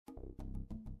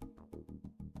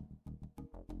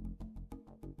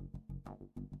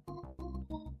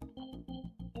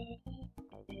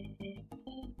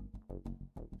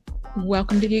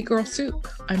Welcome to Geek Girl Soup.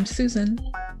 I'm Susan.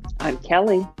 I'm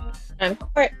Kelly. I'm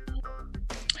Court.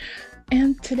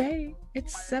 And today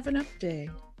it's 7-Up Day,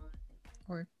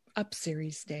 or Up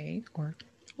Series Day, or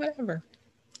whatever.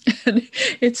 And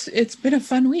it's been a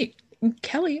fun week.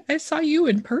 Kelly, I saw you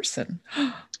in person.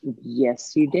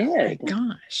 Yes, you did. Oh my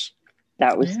gosh.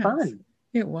 That was fun.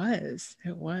 It was.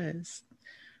 We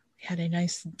had a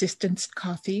nice distanced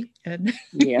coffee and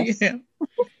yes,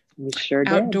 we sure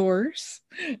did. Outdoors.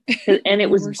 And it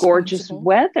was gorgeous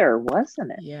weather,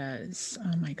 wasn't it? Yes.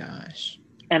 Oh my gosh.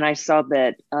 And I saw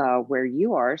that where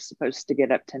you are supposed to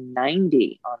get up to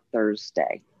 90 on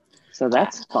Thursday. So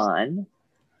that's fun.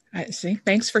 I see.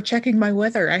 Thanks for checking my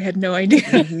weather. I had no idea.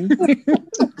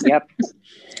 Mm-hmm. Yep.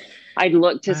 I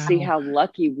looked to see how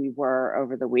lucky we were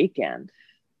over the weekend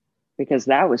because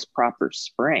that was proper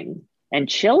spring and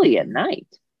chilly at night.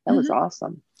 That was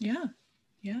awesome. Yeah.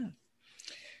 Yeah.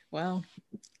 Well,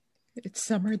 it's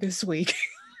summer this week.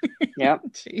 Yep.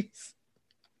 Jeez.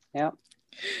 Yep.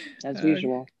 As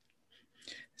usual.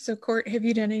 So, Court, have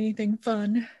you done anything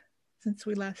fun since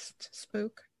we last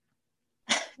spoke?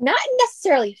 Not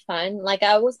necessarily fun. Like,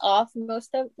 I was off most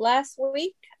of last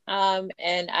week, and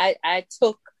I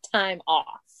took time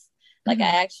off. Like,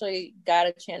 I actually got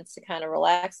a chance to kind of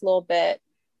relax a little bit,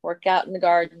 work out in the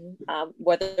garden,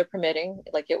 weather permitting.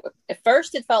 Like, at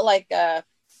first it felt like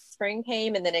spring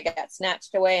came and then it got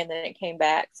snatched away and then it came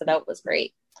back. So that was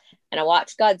great. And I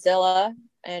watched Godzilla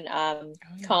and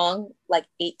Kong like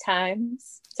 8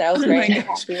 times. So I was very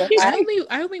happy with that.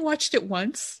 I only watched it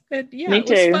once. And Me it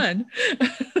too. was fun.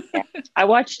 Yeah. I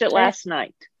watched it last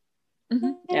night.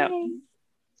 Mm-hmm. Yeah. It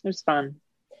was fun.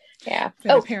 Yeah.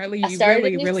 But apparently you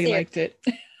really liked it.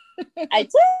 I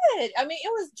did. I mean,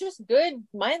 it was just good,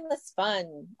 mindless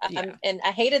fun. And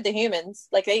I hated the humans.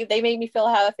 Like they made me feel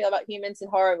how I feel about humans in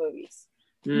horror movies.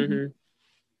 Mm-hmm.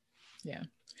 Yeah.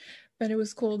 But it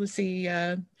was cool to see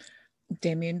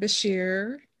Damien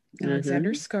Bashir,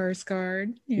 Alexander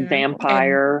Skarsgård,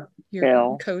 Vampire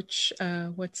Bill, coach.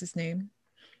 What's his name?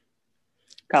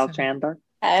 Kyle Chandler.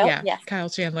 Kyle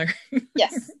Chandler.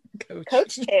 Yes,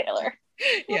 Coach Taylor.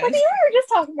 Yes. Like, we were just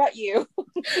talking about you.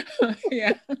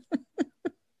 Yeah.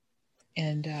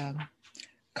 And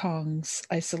Kong's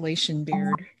isolation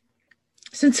beard,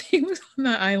 since he was on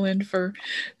the island for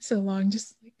so long,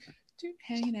 just like dude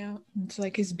hanging out. It's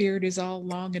like his beard is all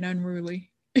long and unruly.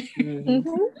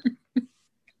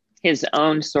 His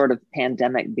own sort of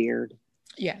pandemic beard.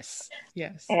 Yes.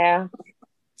 Yeah.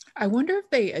 I wonder if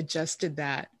they adjusted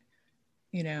that,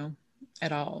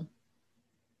 at all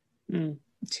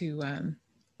to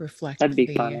reflect. That'd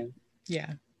be funny.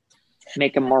 Yeah.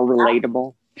 Make him more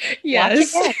relatable.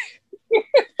 Yes.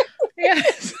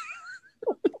 Yes.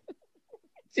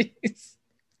 Jeez.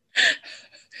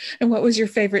 And what was your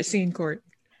favorite scene, Court?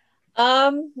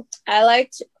 I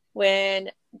liked when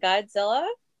Godzilla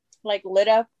lit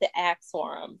up the axe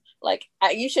for him. Like,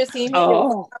 you should have seen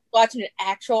me watching an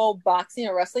actual boxing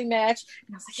or wrestling match,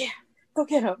 and I was like, yeah, go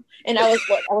get him. And I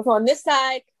was on this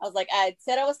side. I was like, I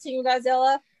said I was team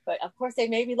Godzilla, but of course they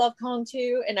made me love Kong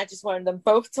too, and I just wanted them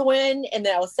both to win. And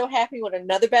then I was so happy when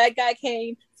another bad guy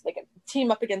came, so they could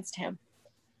team up against him.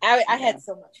 I had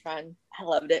so much fun. I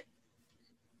loved it.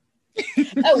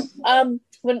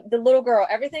 When the little girl,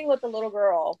 everything with the little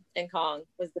girl in Kong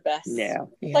was the best. Yeah.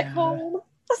 Like home.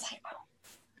 I was like,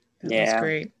 That was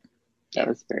great. That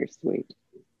was very sweet.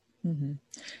 Mm-hmm.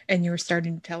 And you were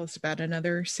starting to tell us about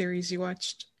another series you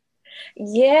watched.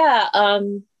 Yeah.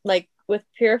 Like with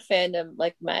Pure Fandom,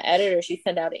 like my editor, she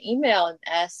sent out an email and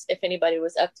asked if anybody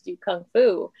was up to do Kung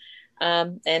Fu.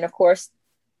 And of course,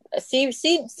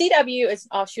 CW is an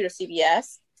offshoot of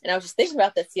CBS. And I was just thinking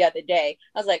about this the other day.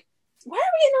 I was like, why are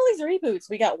we getting all these reboots?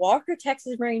 We got Walker,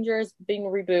 Texas Rangers being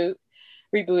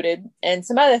rebooted, and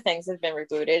some other things have been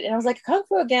rebooted. And I was like, Kung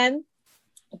Fu again.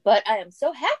 But I am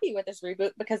so happy with this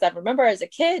reboot because I remember as a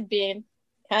kid being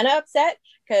kind of upset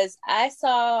because I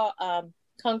saw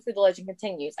Kung Fu: The Legend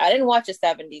Continues. I didn't watch a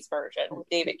 70s version with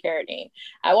David Carradine.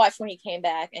 I watched when he came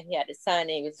back and he had his son and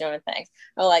he was doing things.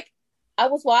 I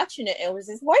was watching it. It was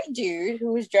this white dude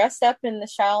who was dressed up in the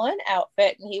Shaolin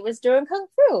outfit and he was doing Kung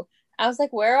Fu. I was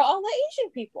like, where are all the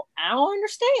Asian people? I don't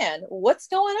understand. What's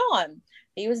going on?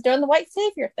 He was doing the white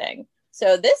savior thing.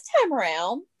 So this time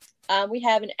around, we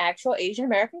have an actual Asian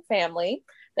American family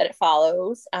that it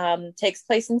follows. Takes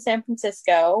place in San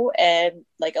Francisco and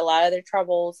like a lot of their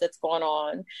troubles that's going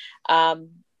on. I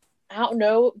don't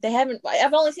know.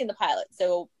 I've only seen the pilot,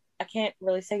 so I can't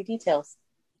really say details.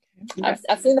 Yeah.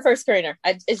 I've seen the first screener.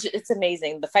 It's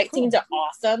amazing. The fight scenes are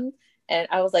awesome. And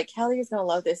I was like, Kelly is going to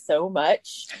love this so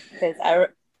much because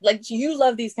you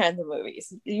love these kinds of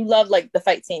movies. You love like the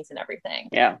fight scenes and everything.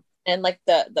 Yeah. And like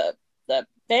the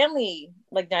family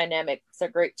like dynamics are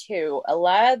great too. A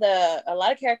lot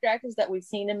of character actors that we've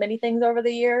seen in many things over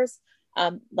the years,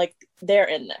 like they're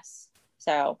in this.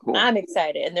 So Cool. I'm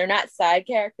excited. And they're not side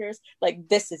characters. Like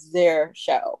this is their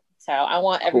show. So I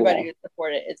want everybody to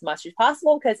support it as much as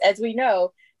possible because as we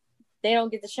know, they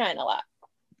don't get to shine a lot.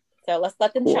 So let's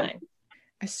let them shine.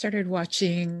 I started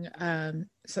watching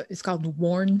so it's called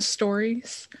Worn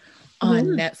Stories on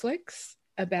Netflix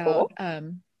about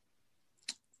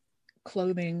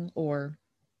clothing, or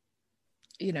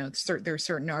there are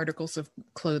certain articles of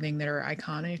clothing that are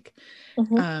iconic.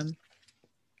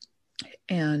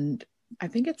 And I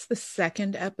think it's the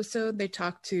second episode. They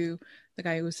talked to the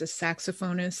guy who was a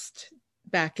saxophonist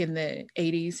back in the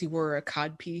 80s. He wore a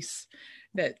codpiece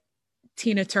that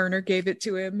Tina Turner gave it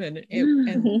to him, and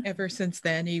ever since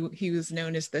then he was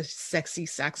known as the sexy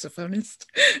saxophonist.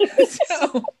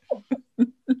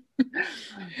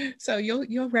 So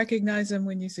you'll recognize him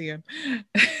when you see him.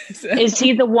 So. Is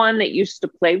he the one that used to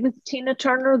play with Tina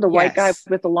Turner, the white guy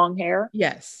with the long hair?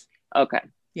 Yes. Okay.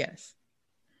 Yes.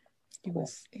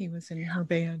 He was in her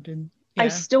band, and I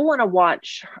still want to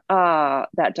watch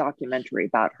that documentary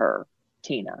about her,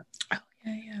 Tina. Oh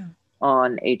yeah.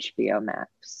 On HBO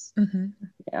Max. Mm-hmm.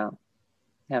 Yeah.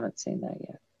 Haven't seen that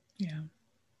yet. Yeah.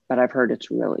 But I've heard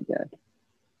it's really good.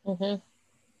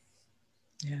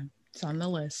 Yeah. It's on the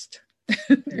list.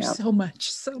 There's so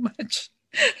much.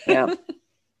 Yeah.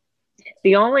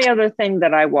 The only other thing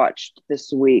that I watched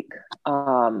this week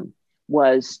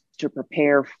was to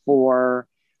prepare for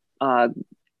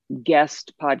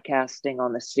guest podcasting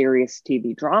on the Serious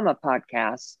TV Drama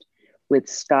podcast with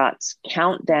Scott's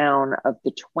countdown of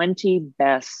the 20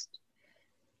 best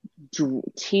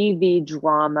TV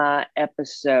drama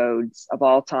episodes of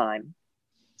all time.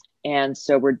 And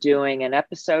so we're doing an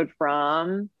episode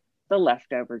from The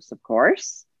Leftovers, of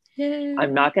course. Yay.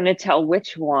 I'm not going to tell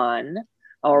which one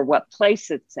or what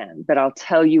place it's in, but I'll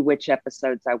tell you which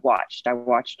episodes I watched. I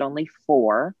watched only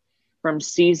 4 from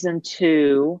season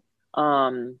 2,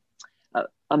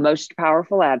 A Most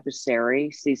Powerful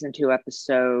Adversary, season 2,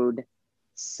 episode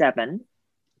 7,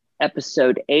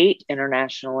 episode 8,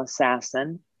 International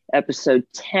Assassin, episode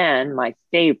 10, my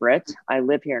favorite, I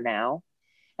Live Here Now,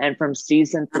 and from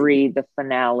season 3, the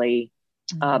finale,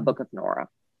 Book of Nora.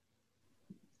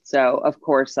 So, of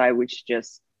course, I was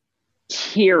just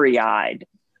teary-eyed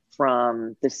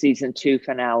from the season 2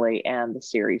 finale and the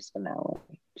series finale.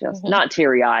 Just not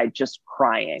teary-eyed, just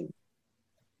crying.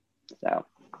 So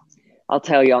I'll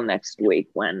tell y'all next week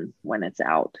when it's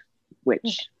out,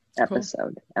 which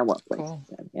episode and what place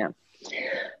it's in. Yeah.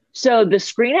 So the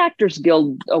Screen Actors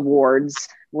Guild Awards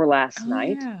were last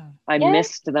night. Yeah. I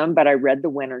missed them, but I read the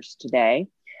winners today.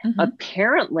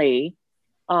 Apparently,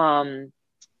 there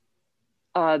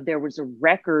was a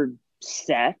record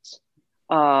set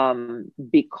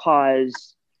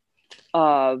because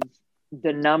of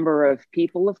the number of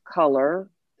people of color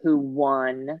who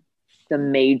won the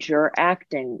major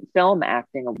film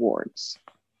acting awards.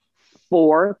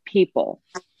 4 people,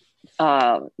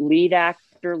 lead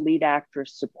actor, lead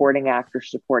actress, supporting actor,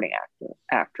 supporting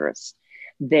actress.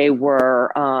 They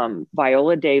were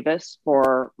Viola Davis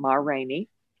for Ma Rainey,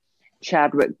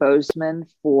 Chadwick Boseman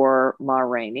for Ma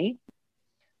Rainey,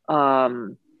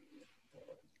 Daniel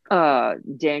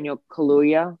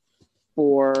Kaluuya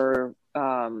for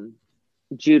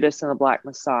Judas and the Black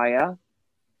Messiah,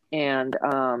 and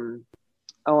I'm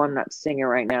not singing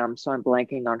right now, so I'm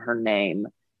blanking on her name.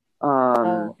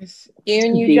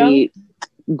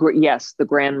 Yes, the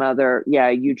grandmother. Yeah,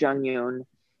 Yoo Jung-yoon,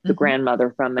 the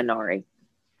grandmother from Minari.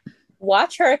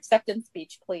 Watch her acceptance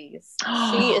speech, please.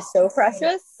 She is so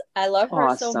precious. I love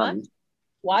her so much.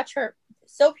 Watch her.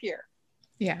 So pure.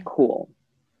 Yeah. Cool.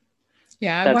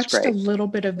 Yeah, I watched a little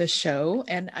bit of the show,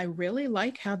 and I really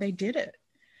like how they did it.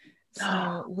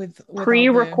 So with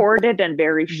pre-recorded and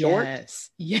very short.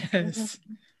 Yes.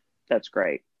 That's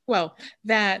great. Well,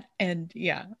 that and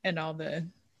all the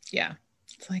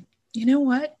it's like, you know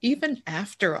what? Even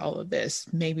after all of this,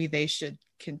 maybe they should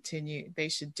continue. They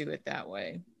should do it that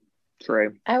way.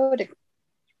 True. I would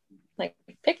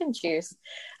pick and choose.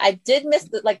 I did miss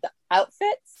the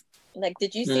outfits. Like,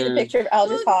 did you see the picture of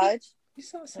Aldous Hodge? You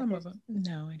saw some of them.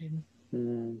 No, I didn't.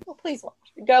 Well, please watch.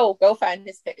 Go find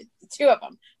his picture. 2 of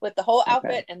them with the whole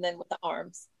outfit and then with the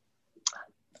arms.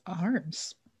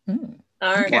 Arms.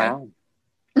 Arms. Wow.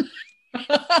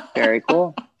 Very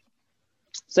cool.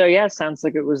 So sounds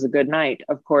like it was a good night.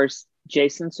 Of course,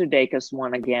 Jason Sudeikis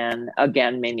won again,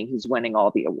 meaning he's winning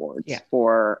all the awards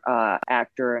for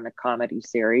actor in a comedy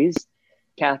series.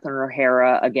 Catherine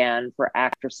O'Hara again for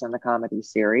actress in a comedy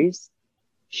series.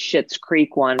 Schitt's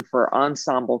Creek won for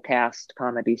ensemble cast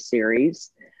comedy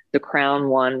series. The Crown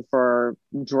won for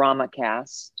drama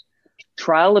cast.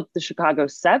 Trial of the Chicago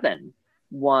 7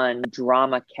 won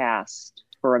drama cast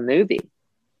for a movie.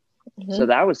 Mm-hmm. So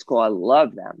that was cool. I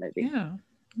love that movie. Yeah.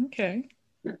 Okay.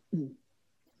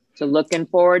 So looking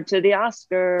forward to the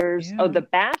Oscars. Yeah. Oh, the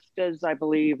BAFTAs, I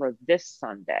believe, are this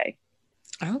Sunday.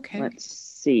 Okay. Let's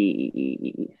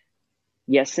see.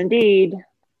 Yes, indeed.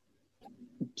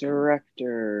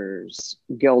 Directors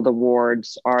Guild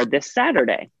Awards are this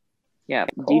Saturday. Yeah,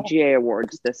 cool. DGA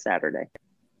Awards this Saturday.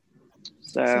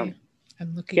 So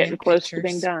I'm looking getting close to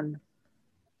being done.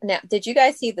 Now, did you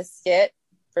guys see the skit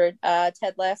for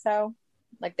Ted Lasso?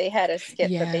 Like they had a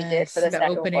skit that they did for the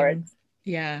SAG Awards.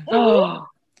 Yeah. Oh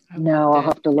no, I'll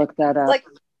have to look that up.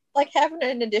 Like having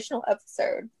an additional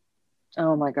episode.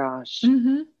 Oh my gosh.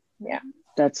 Mm-hmm. Yeah.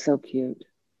 That's so cute.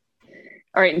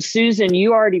 All right, and Susan,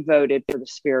 you already voted for the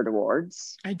Spirit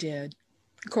Awards. I did.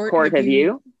 Court, have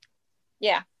you?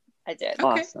 Yeah, I did.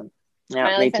 Okay. Awesome.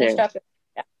 Yeah, me too.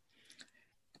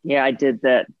 Yeah, I did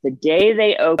that the day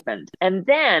they opened. And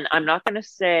then I'm not going to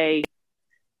say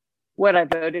what I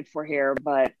voted for here,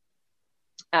 but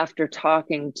after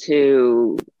talking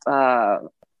to a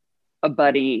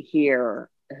buddy here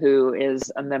who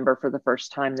is a member for the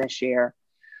first time this year,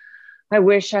 I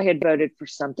wish I had voted for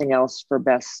something else for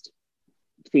Best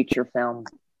Feature Film.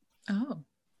 Oh.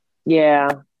 Yeah.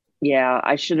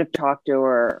 I should have talked to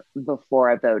her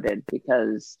before I voted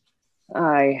because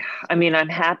I mean, I'm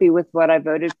happy with what I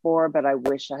voted for, but I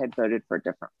wish I had voted for a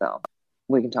different film.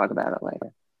 We can talk about it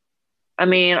later. I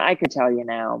mean, I could tell you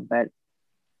now, but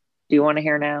do you want to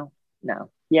hear now? No.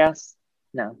 Yes?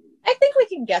 No. I think we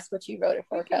can guess what you voted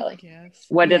for, Kelly. Yes.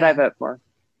 What did I vote for?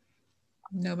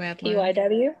 Nomadland.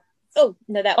 PYW? Oh,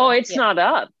 no, that one. Oh, it's not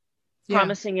up. Yeah.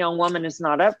 Promising Young Woman is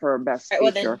not up for Best Feature.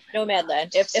 Well, then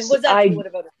Nomadland. If it was up, you would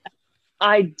have voted for that.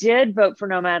 I did vote for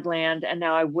Nomadland, and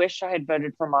now I wish I had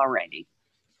voted for Ma Rainey.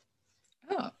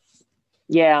 Oh.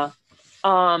 Yeah.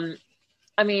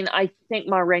 I mean, I think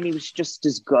Ma Rainey was just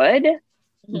as good,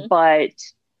 but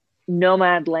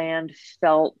Nomadland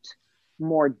felt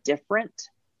more different.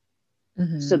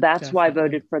 So that's why I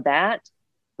voted for that.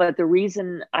 But the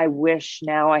reason I wish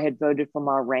now I had voted for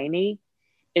Ma Rainey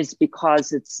is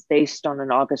because it's based on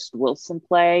an August Wilson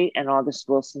play, and August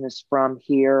Wilson is from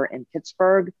here in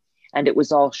Pittsburgh, and it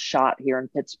was all shot here in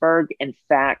Pittsburgh. In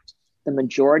fact, the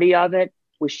majority of it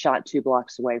was shot 2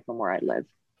 blocks away from where I live.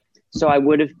 So I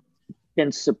would have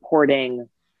been supporting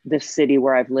the city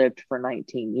where I've lived for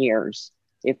 19 years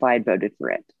if I had voted for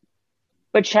it.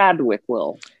 But Chadwick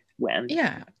will win.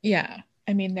 Yeah.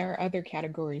 I mean, there are other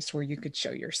categories where you could show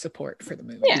your support for the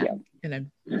movie. Yeah. And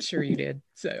I'm sure you did.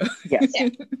 So yes,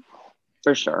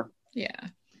 for sure. Yeah.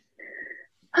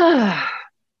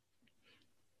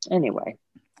 Anyway.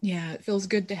 Yeah, it feels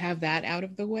good to have that out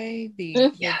of the way,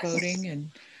 the voting and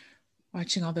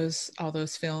watching all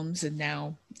those films. And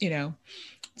now,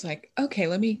 it's like, okay,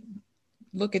 let me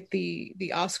look at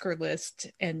the Oscar list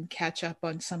and catch up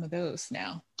on some of those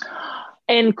now.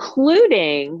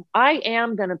 Including, I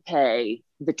am going to pay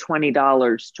the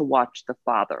 $20 to watch The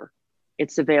Father.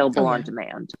 It's available on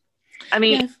demand. I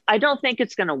mean, I don't think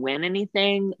it's going to win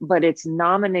anything, but it's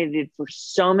nominated for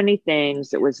so many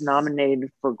things. It was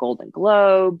nominated for Golden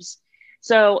Globes.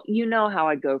 So you know how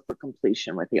I go for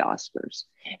completion with the Oscars.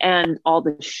 And all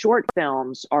the short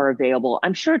films are available.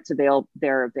 I'm sure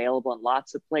they're available in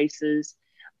lots of places,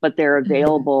 but they're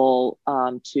available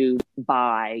to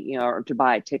buy, or to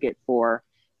buy a ticket for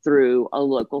through a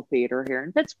local theater here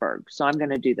in Pittsburgh. So I'm going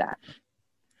to do that.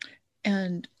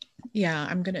 And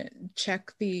I'm going to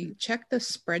check the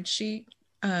spreadsheet,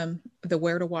 the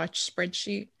where to watch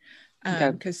spreadsheet.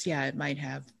 Because it might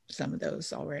have some of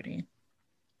those already.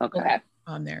 Okay.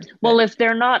 On there. Well, if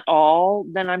they're not all,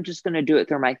 then I'm just going to do it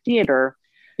through my theater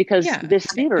because this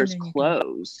theater is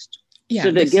closed.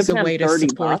 So to give them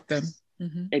 $30 them.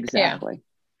 Exactly.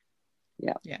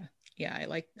 Yeah. I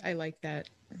like that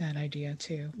idea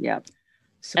too. Yeah.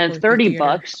 And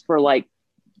 $30 for like,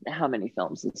 how many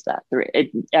films is that?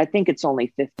 3. I think it's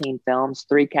only 15 films,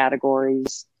 3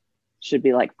 categories. Should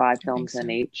be like 5 films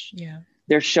in each. Yeah.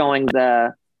 They're showing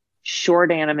the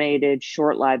short animated,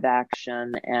 short live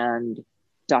action, and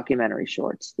documentary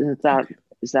shorts. Is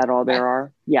that all there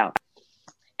are? Yeah.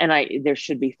 And there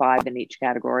should be 5 in each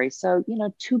category. So,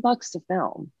 $2 a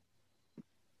film.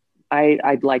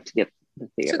 I'd like to get the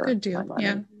theater. It's a good deal.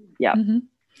 Yeah. Mm-hmm.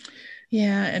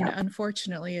 Yeah. And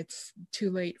unfortunately, it's too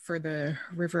late for the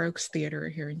River Oaks Theater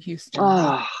here in Houston.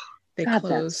 Oh, they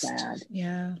closed. That's sad.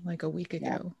 Yeah, like a week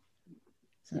ago.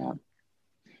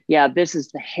 Yeah. This is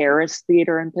the Harris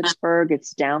Theater in Pittsburgh.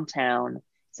 It's downtown.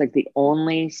 It's like the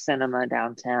only cinema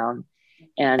downtown,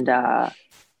 and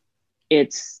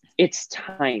it's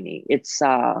tiny. It's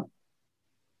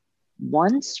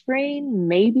one screen,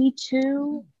 maybe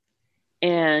two,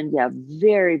 and yeah,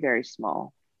 very, very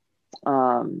small.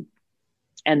 And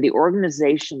the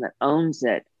organization that owns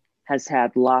it has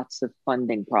had lots of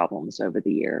funding problems over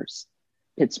the years,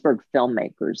 Pittsburgh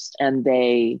filmmakers, and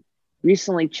they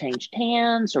recently changed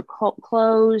hands or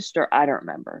closed, or I don't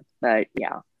remember, but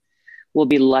yeah, we'll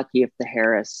be lucky if the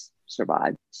Harris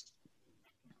survives.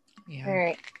 Yeah. All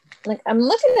right. Like, I'm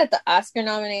looking at the Oscar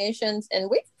nominations, and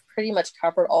we've pretty much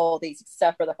covered all of these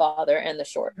except for The Father and the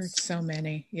shorts. There's so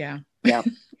many. Yeah. Yeah.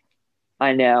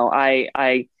 I know.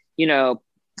 I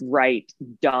write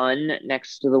done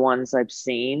next to the ones I've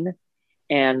seen.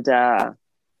 And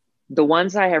the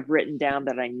ones I have written down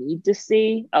that I need to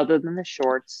see, other than the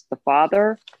shorts, The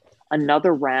Father,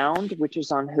 Another Round, which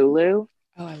is on Hulu.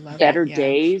 Oh, I love Better it. Yeah.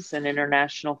 Days, an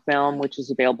international film, which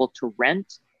is available to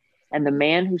rent. And The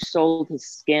Man Who Sold His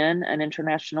Skin, an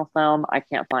international film, I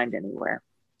can't find anywhere.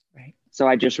 Right. So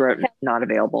I just wrote not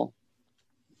available.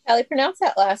 Kelly, pronounce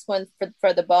that last one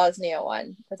for the Bosnia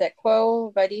one. Was it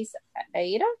Quo Vadis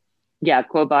Aida? Yeah,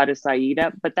 Quo Vadis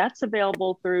Aida, but that's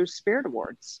available through Spirit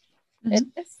Awards. It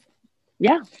is?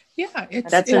 Yeah. Yeah.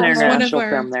 That's an international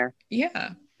film there.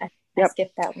 Yeah. I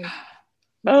skipped that one.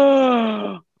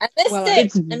 Oh, I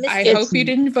missed it. I hope you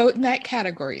didn't vote in that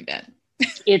category then.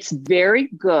 It's very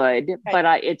good,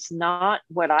 but it's not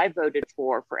what I voted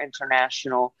for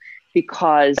international,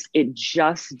 because it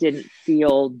just didn't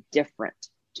feel different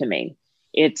to me.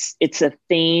 It's a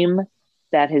theme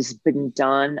that has been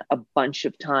done a bunch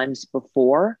of times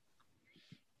before.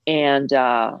 And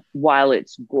while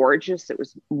it's gorgeous, it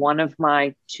was one of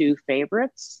my two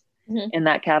favorites in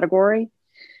that category.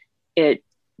 It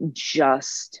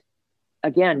just,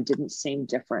 again, didn't seem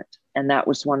different. And that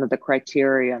was one of the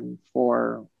criteria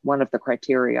for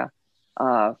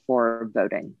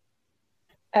voting.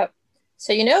 Oh,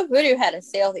 so Voodoo had a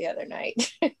sale the other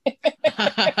night. I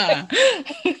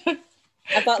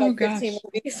bought like 15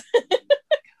 movies.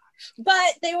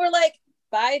 But they were like,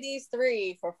 buy these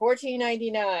 3 for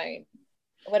 $14.99,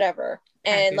 whatever.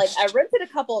 And like I rented a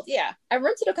couple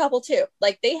too.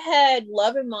 Like they had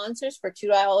Love and Monsters for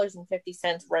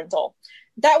 $2.50 rental.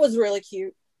 That was really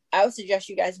cute. I would suggest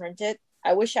you guys rent it.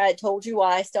 I wish I had told you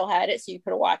why I still had it so you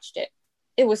could have watched it.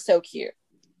 It was so cute.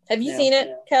 Have you seen it,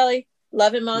 Kelly?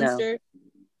 Love and Monsters?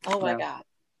 No. Oh my God.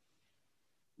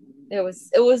 It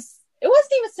wasn't even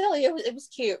silly. It was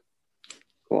cute.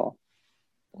 Cool.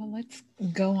 Well, let's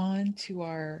go on to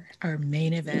our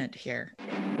main event here.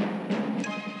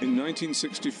 In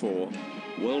 1964,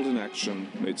 World in Action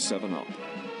made 7 Up,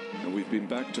 and we've been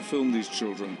back to film these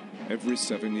children every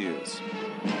 7 years.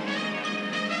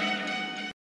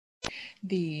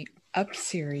 The Up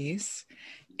series,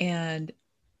 and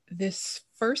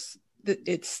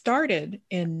it started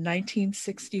in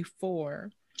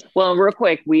 1964. Well, real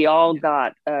quick, we all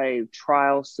got a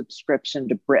trial subscription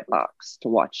to BritBox to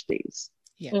watch these.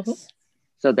 Yes. Mm-hmm.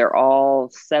 So they're all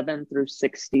 7 through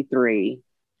 63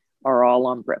 are all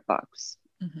on BritBox.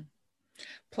 Mm-hmm.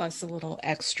 Plus a little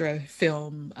extra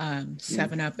film,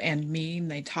 7 Up and Me. And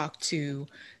they talk to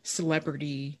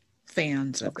celebrity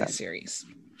fans of the series.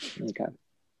 Okay.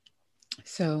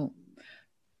 So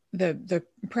the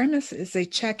premise is they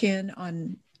check in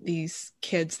on these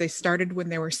kids. They started when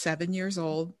they were 7 years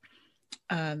old.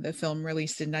 The film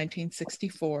released in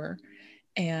 1964,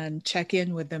 and check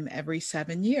in with them every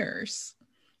 7 years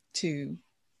to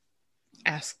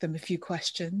ask them a few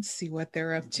questions, see what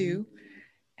they're up to,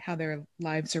 how their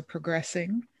lives are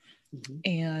progressing.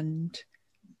 And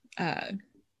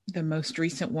the most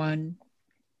recent one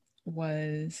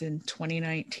was in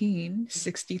 2019,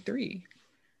 63.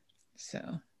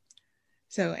 So,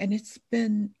 and it's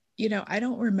been, I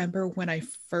don't remember when I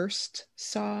first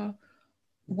saw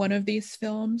one of these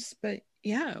films, but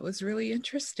yeah, it was really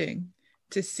interesting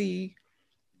to see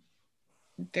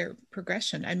their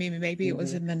progression. I mean, maybe it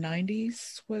was in the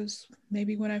 90s was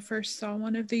maybe when I first saw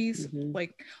one of these,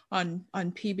 like on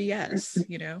PBS,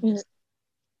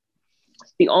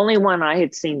 The only one I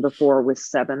had seen before was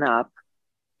 7 Up.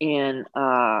 And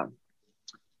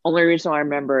only reason I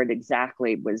remember it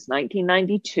exactly was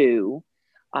 1992.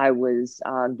 I was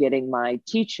getting my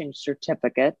teaching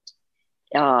certificate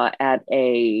at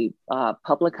a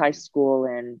public high school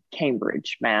in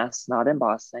Cambridge, Mass, not in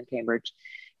Boston, Cambridge.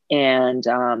 And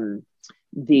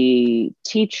the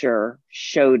teacher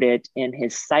showed it in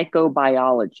his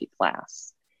psychobiology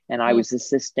class. And I was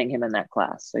assisting him in that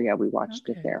class. So yeah, we watched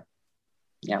it there.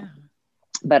 Yeah.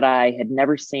 But I had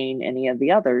never seen any of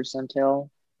the others until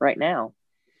right now.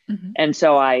 And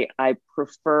so I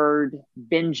preferred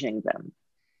binging them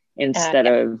instead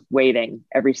of waiting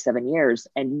every 7 years.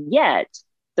 And yet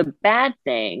the bad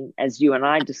thing, as you and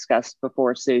I discussed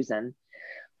before, Susan,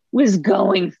 was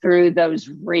going through those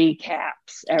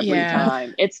recaps every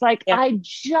time. It's like, I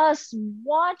just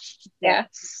watched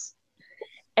this.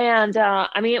 And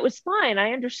I mean, it was fine.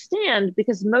 I understand,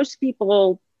 because most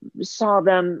people saw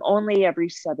them only every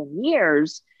 7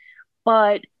 years.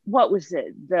 But what was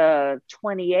it? The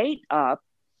 28 Up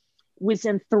was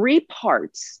in 3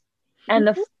 parts. And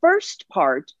the first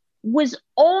part was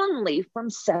only from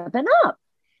 7 Up.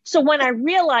 So when I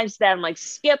realized that, I'm like,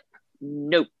 skip.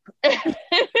 Nope.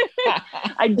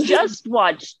 I just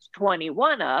watched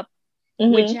 21 Up,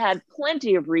 which had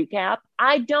plenty of recap.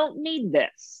 I don't need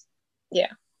this.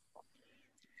 Yeah.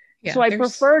 So I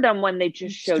preferred them when they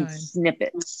just showed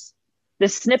snippets. The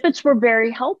snippets were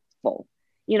very helpful.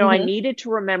 You know, I needed to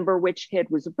remember which kid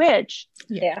was which.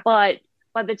 Yeah. But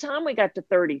by the time we got to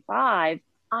 35,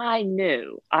 I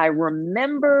knew. I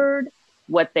remembered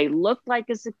what they looked like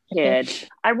as a kid.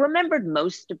 I remembered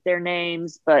most of their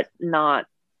names, but not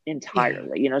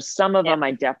entirely. You know, some of them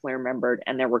I definitely remembered,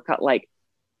 and there were like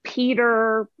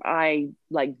Peter, I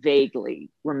like vaguely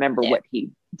remember what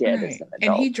he did as an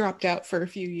adult. And he dropped out for a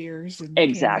few years. And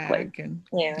exactly. Came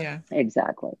back and,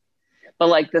 Exactly. But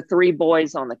like the 3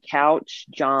 boys on the couch,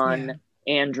 John,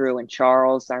 Andrew, and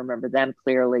Charles, I remember them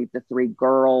clearly. The 3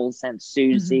 girls and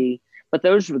Susie, but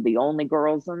those were the only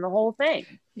girls in the whole thing.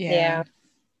 Yeah.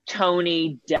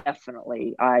 Tony,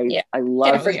 definitely. I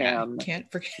love him.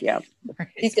 Can't forget. Yeah.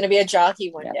 He's going to be a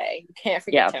jockey one day. You can't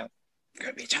forget Tony.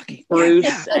 Gonna be a jockey.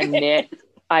 Bruce and Nick.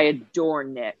 I adore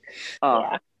Nick.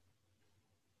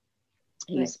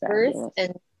 He's fabulous.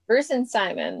 Bruce and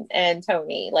Simon and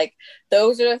Tony, like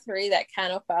those are the 3 that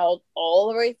kind of followed all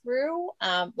the way through.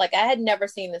 Like I had never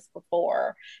seen this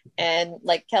before, and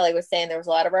like Kelly was saying, there was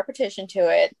a lot of repetition to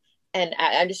it, and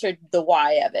I understood the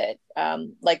why of it.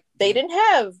 Like they didn't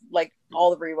have like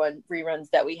all the reruns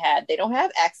that we had. They don't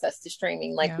have access to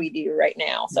streaming like we do right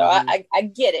now. So I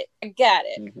get it. I got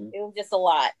it. It was just a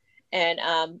lot, and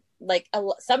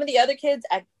some of the other kids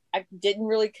I didn't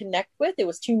really connect with. It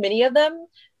was too many of them.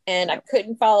 And I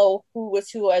couldn't follow who was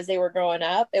who as they were growing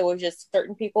up. It was just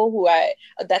certain people who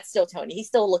that's still Tony. He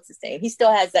still looks the same. He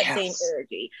still has that same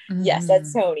energy. Yes,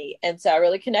 that's Tony. And so I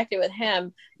really connected with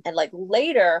him. And like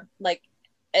later, like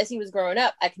as he was growing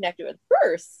up, I connected with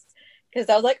Bruce, because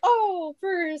I was like, oh,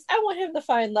 Bruce, I want him to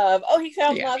find love. Oh, he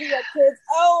found love. He got kids.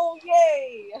 Oh,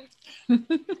 yay.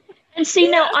 And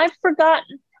see, now I've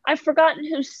forgotten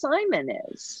who Simon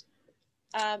is.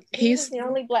 He's the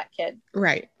only Black kid,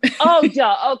 right? Oh,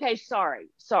 duh. Okay, sorry.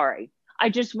 I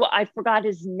forgot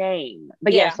his name,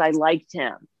 but yes, I liked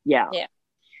him. Yeah.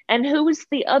 And who was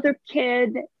the other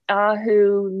kid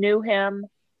who knew him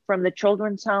from the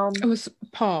children's home? It was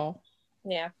Paul.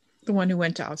 Yeah, the one who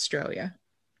went to Australia.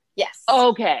 Yes.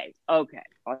 Okay.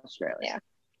 Australia. Yeah.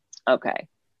 Okay.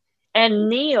 And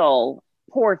Neil,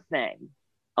 poor thing.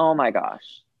 Oh my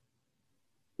gosh.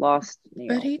 Lost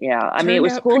Neil. I mean, it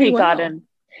was cool he got in.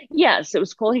 Yes, it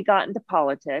was cool he got into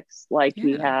politics like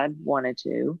he had wanted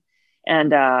to.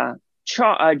 And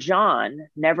John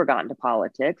never got into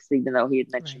politics, even though he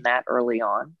had mentioned that early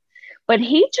on. But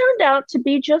he turned out to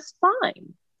be just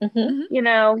fine. You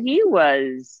know,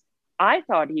 I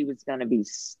thought he was going to be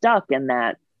stuck in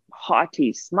that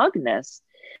haughty smugness.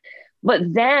 But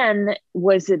then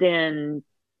was it in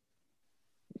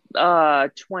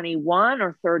 21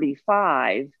 or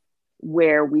 35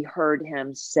 where we heard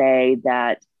him say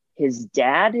that his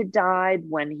dad had died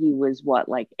when he was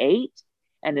like 8,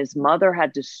 and his mother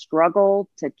had to struggle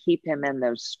to keep him in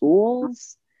those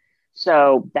schools.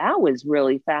 So that was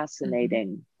really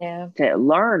fascinating to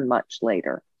learn much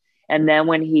later. And then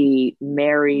when he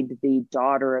married the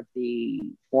daughter of the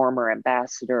former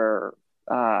ambassador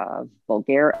of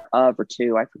Bulgaria, I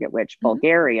forget which,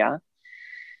 Bulgaria.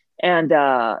 And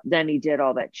then he did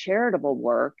all that charitable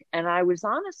work. And I was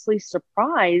honestly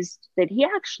surprised that he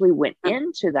actually went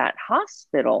into that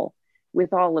hospital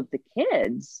with all of the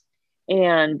kids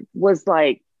and was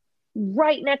like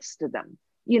right next to them,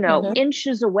 you know,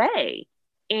 inches away.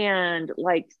 And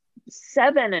like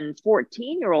 7 and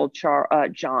 14-year-old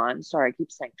John, sorry, I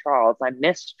keep saying Charles. I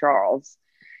miss Charles.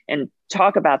 And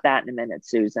talk about that in a minute,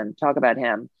 Susan. Talk about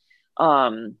him.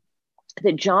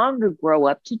 That John would grow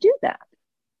up to do that.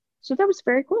 So that was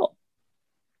very cool.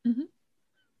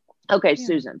 Okay,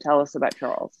 Susan, tell us about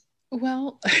Charles.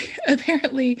 Well,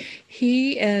 apparently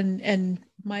he and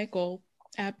Michael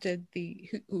Apted,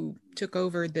 who took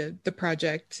over the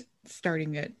project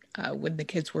starting it when the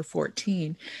kids were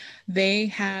 14, they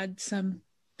had some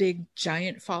big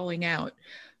giant falling out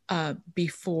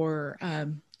before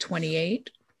 28.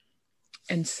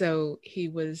 And so he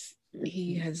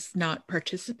has not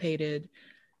participated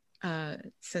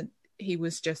since he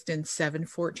was just in 7,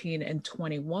 14, and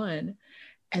 21,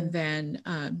 and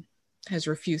then has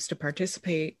refused to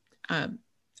participate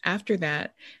after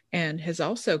that, and has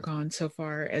also gone so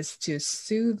far as to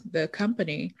sue the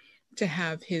company to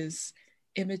have his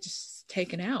image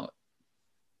taken out.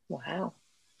 Wow.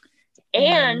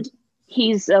 And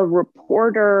he's a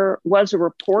reporter, was a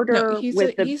reporter. No,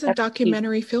 he's a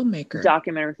documentary filmmaker.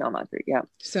 Documentary filmmaker, yeah.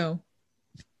 So.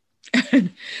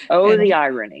 The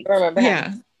irony. Remember yeah.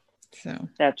 him. So.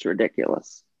 That's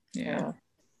ridiculous. Yeah.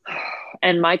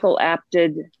 And Michael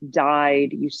Apted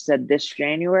died, you said, this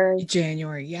January?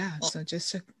 January, yeah. So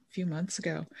just a few months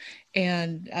ago.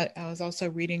 And I was also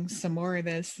reading some more of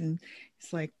this, and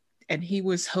it's like, and he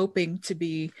was hoping to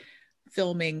be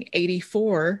filming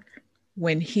 84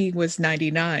 when he was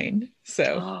 99.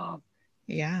 So,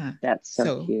 yeah. That's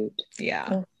so cute.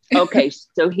 Yeah. Okay,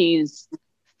 so he's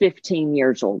 15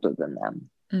 years older than them.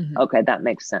 Mm-hmm. Okay, that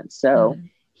makes sense. So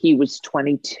he was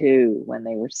 22 when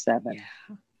they were 7.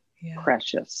 Yeah.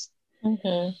 Precious.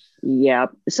 Mm-hmm. Yeah.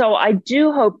 So I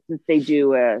do hope that they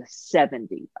do a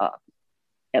 70 up,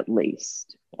 at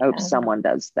least. I hope someone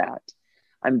does that.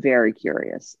 I'm very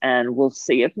curious. And we'll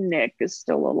see if Nick is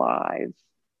still alive.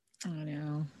 I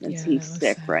know. Since he's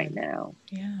sick right now.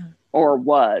 Yeah. Or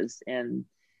was in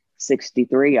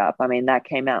 63 up. I mean, that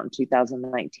came out in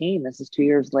 2019. This is 2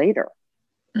 years later.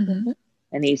 Mm-hmm.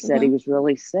 And he said he was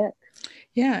really sick.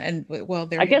 Yeah. And well,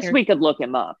 I guess we could look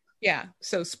him up. Yeah.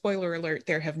 So spoiler alert,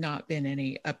 there have not been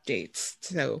any updates.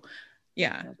 So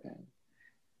yeah. Okay.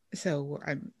 So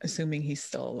I'm assuming he's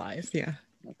still alive. Yeah.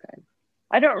 Okay.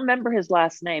 I don't remember his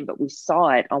last name, but we saw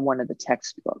it on one of the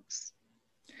textbooks.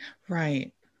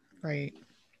 Right.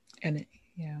 And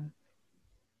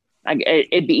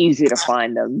it'd be easy to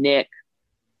find though. Nick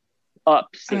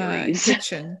Up series.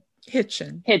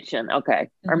 Hitchin. Okay.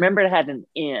 I remember it had an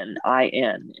IN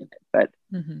in it, but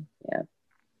yeah.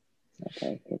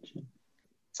 Okay, Hitchin.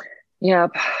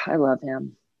 Yep, I love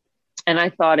him. And I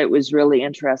thought it was really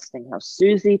interesting how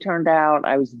Susie turned out.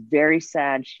 I was very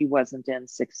sad she wasn't in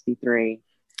 63.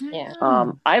 Yeah.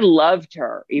 I loved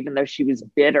her, even though she was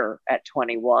bitter at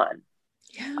 21.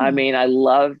 Yeah. I mean, I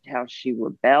loved how she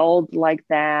rebelled like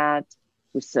that,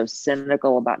 was so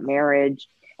cynical about marriage.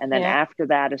 And then after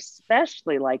that,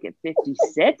 especially like at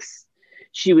 56,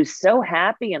 she was so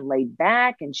happy and laid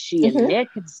back, and she and Nick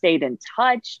had stayed in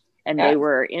touch. And they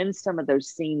were in some of those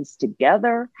scenes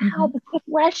together. How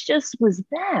precious was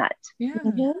that? Yeah.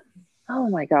 Oh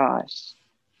my gosh.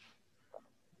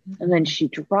 And then she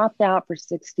dropped out for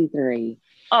 63.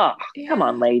 Oh, come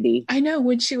on, lady. I know,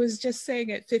 when she was just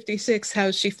saying at 56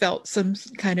 how she felt some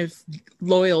kind of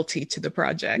loyalty to the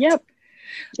project. Yep.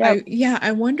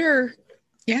 I wonder,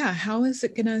 how is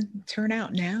it going to turn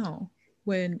out now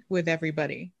with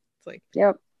everybody? It's like,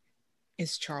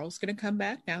 is Charles going to come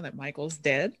back now that Michael's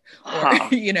dead? Or, I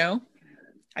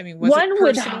mean, was it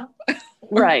personal?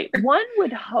 Right. One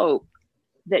would hope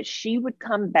that she would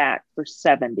come back for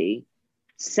 70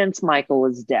 since Michael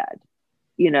is dead,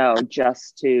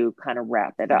 just to kind of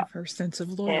wrap it up. Her sense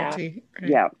of loyalty.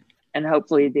 Yeah. And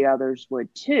hopefully the others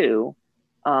would too.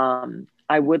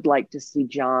 I would like to see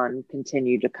John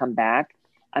continue to come back.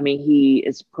 I mean, he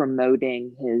is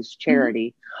promoting his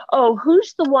charity. Oh,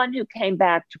 who's the one who came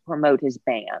back to promote his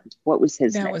band? What was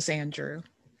his name? That was Andrew.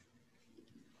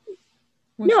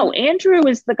 Andrew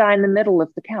is the guy in the middle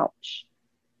of the couch.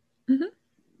 Mm-hmm.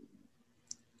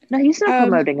 No, he's not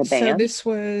promoting a band. So this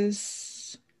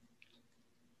was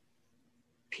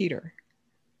Peter.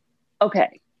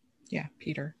 Okay. Yeah,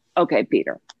 Peter. Okay,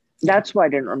 Peter. That's why I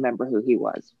didn't remember who he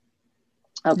was.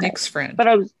 Okay. Nick's friend. But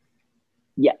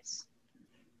yes.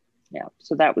 Yeah,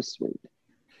 so that was sweet.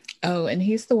 Oh, and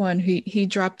he's the one who he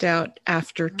dropped out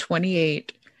after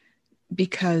 28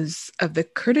 because of the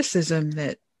criticism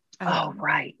that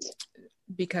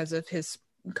because of his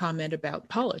comment about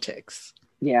politics.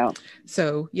 Yeah.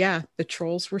 So the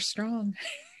trolls were strong.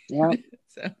 Yeah.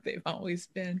 So they've always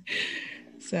been.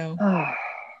 So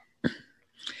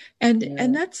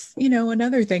and that's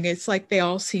another thing. It's like they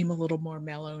all seem a little more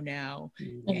mellow now.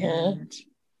 And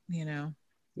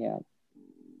yeah.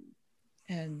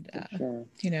 And sure.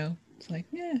 it's like,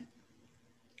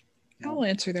 I'll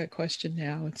answer that question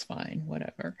now. It's fine,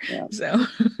 whatever. Yeah. So,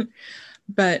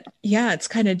 but it's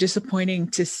kind of disappointing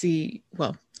to see.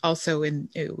 Well, also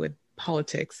with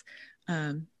politics,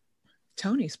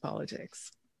 Tony's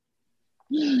politics.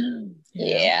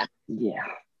 Yeah. Yeah.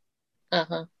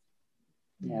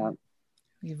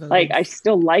 Like, I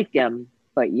still like him,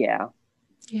 but yeah.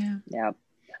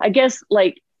 I guess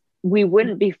like we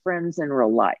wouldn't be friends in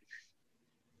real life,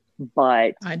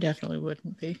 but I definitely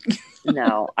wouldn't be.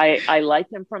 no, I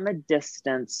like him from a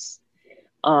distance.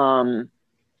 I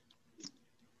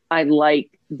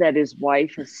like that his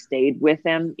wife has stayed with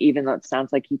him, even though it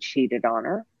sounds like he cheated on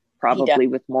her, probably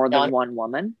with more than one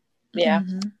woman. Yeah.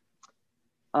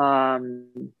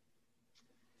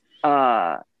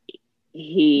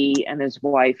 He and his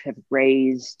wife have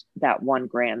raised that one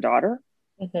granddaughter.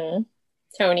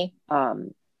 Tony.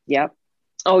 Yep.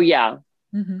 Oh yeah.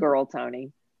 Girl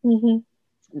Tony.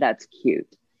 That's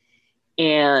cute.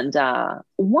 And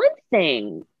one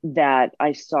thing that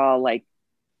I saw, like,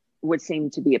 would seem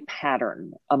to be a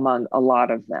pattern among a lot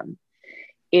of them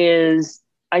is,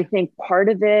 I think part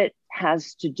of it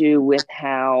has to do with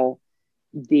how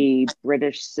the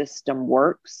British system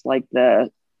works, like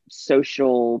the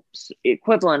social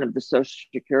equivalent of the social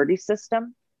security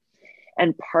system.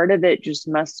 And part of it just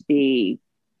must be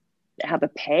how the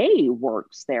pay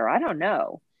works there. I don't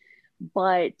know.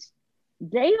 But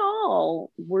they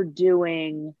all were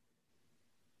doing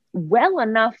well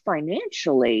enough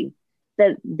financially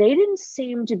that they didn't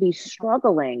seem to be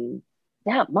struggling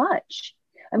that much.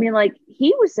 I mean, like,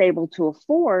 he was able to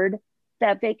afford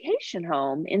that vacation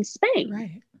home in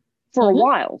Spain for a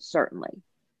while, certainly.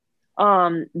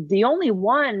 The only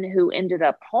one who ended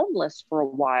up homeless for a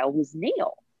while was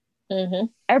Neil.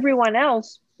 Everyone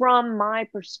else, from my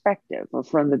perspective or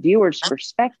from the viewer's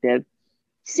perspective,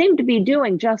 seemed to be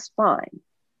doing just fine,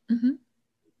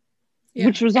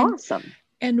 which was awesome.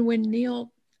 And when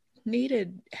Neil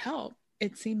needed help,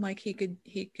 it seemed like he could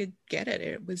get it.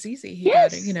 It was easy. He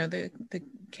got, you know, the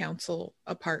council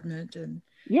apartment and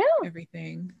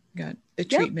everything, got the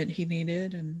treatment he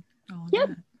needed and all of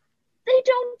that. They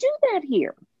don't do that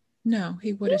here. No,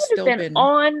 he would have still been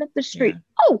on the street.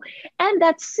 Oh, and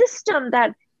that system,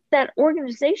 that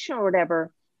organization or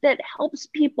whatever that helps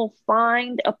people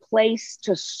find a place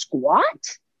to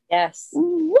squat. Yes.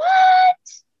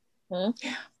 What? Yeah.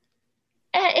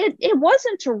 It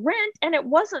wasn't to rent, and it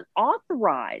wasn't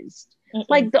authorized.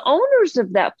 Like, the owners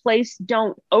of that place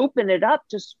don't open it up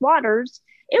to squatters.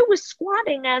 It was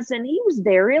squatting as in he was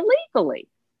there illegally.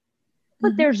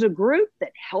 But there's a group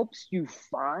that helps you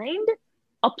find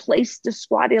a place to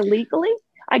squat illegally.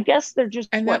 I guess they're just,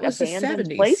 and that was abandoned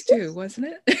the 70s places too, wasn't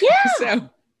it? Yeah.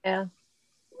 Yeah.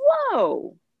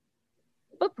 Whoa.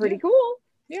 But pretty cool.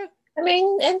 Yeah. I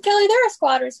mean, and Kelly, there are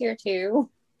squatters here too.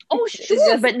 Oh,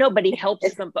 sure, but nobody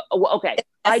helps them. But, okay,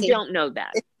 I don't know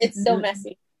that. It's so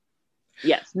messy.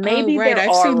 Yes, maybe right. there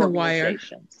I've are seen The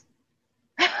organizations.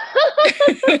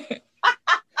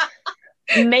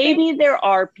 Maybe there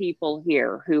are people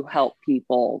here who help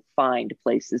people find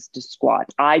places to squat.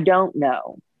 I don't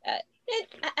know.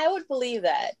 I would believe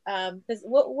that, because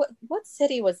what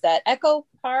city was that? Echo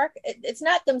Park. It's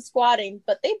not them squatting,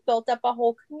 but they built up a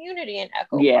whole community in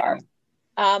Echo Park.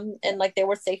 And like, there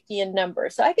were safety in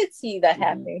numbers, so I could see that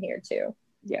happening here too.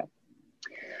 Yeah.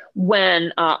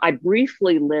 When I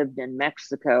briefly lived in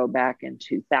Mexico back in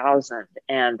 2000,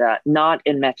 and not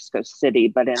in Mexico City,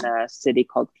 but in a city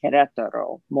called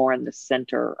Querétaro, more in the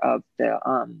center of the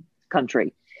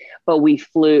country. But we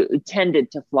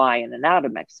tended to fly in and out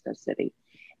of Mexico City.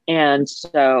 And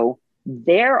so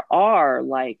there are,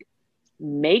 like,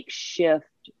 makeshift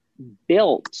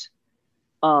built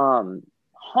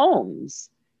homes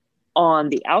on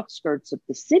the outskirts of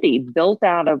the city, built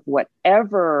out of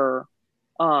whatever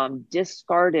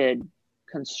discarded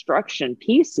construction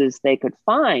pieces they could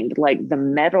find, like the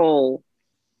metal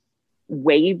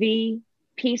wavy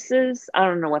pieces. I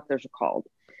don't know what those are called,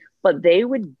 but they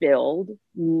would build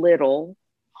little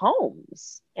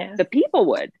homes. The people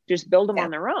would just build them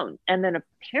on their own. And then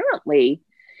apparently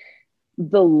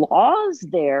the laws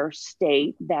there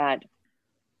state that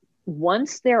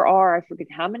once there are, I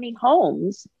forget how many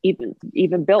homes,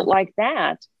 even built like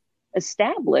that,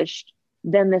 established,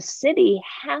 then the city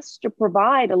has to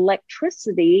provide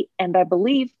electricity and, I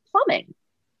believe, plumbing.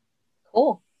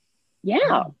 Cool.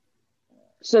 Yeah.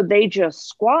 So they just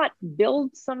squat,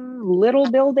 build some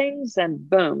little buildings, and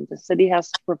boom, the city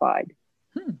has to provide.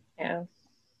 Yeah.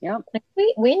 Yeah.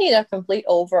 We need a complete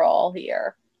overhaul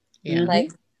here. Yeah.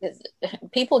 Like,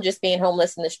 people just being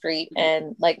homeless in the street,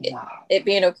 and like it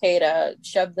being okay to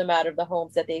shove them out of the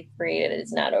homes that they've created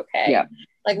is not okay. Yeah.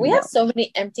 Like, we have so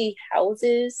many empty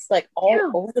houses, like,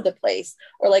 all over the place,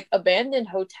 or like abandoned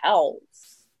hotels.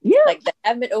 Yeah. Like, that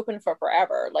haven't been open for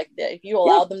forever. Like, if you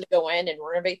allow them to go in and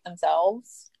renovate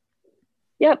themselves.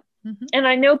 Yep. And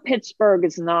I know Pittsburgh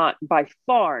is not, by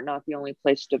far, not the only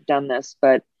place to have done this,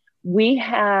 but we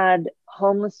had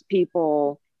homeless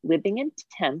people living in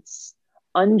tents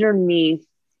underneath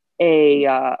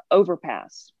a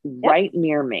overpass right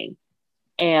near me,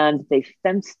 and they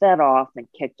fenced that off and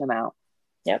kicked them out.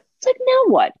 Yep. It's like, now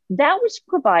what? That was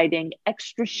providing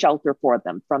extra shelter for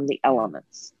them from the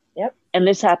elements. Yep. And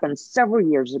this happened several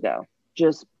years ago.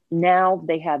 Just now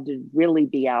they had to really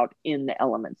be out in the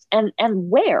elements. And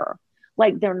where?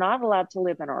 Like, they're not allowed to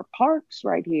live in our parks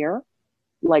right here,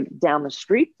 like down the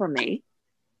street from me.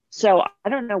 So I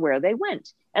don't know where they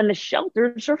went. And the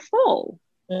shelters are full.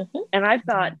 Mm-hmm. And I've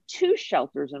got 2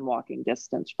 shelters in walking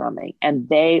distance from me, and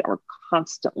they are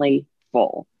constantly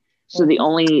full. So the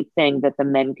only thing that the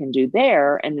men can do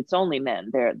there, and it's only men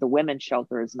there, the women's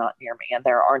shelter is not near me. And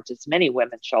there aren't as many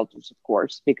women's shelters, of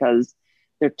course, because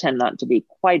there tend not to be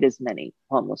quite as many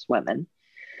homeless women,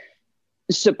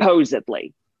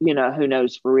 supposedly. You know, who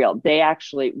knows for real?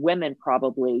 Women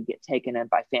probably get taken in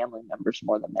by family members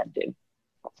more than men do,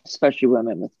 especially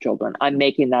women with children. I'm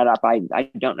making that up. I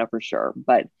don't know for sure,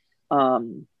 but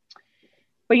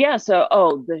yeah.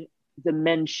 So, the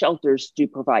men's shelters do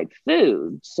provide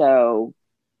food. So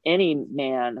any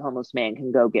homeless man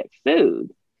can go get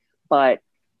food, but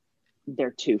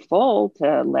they're too full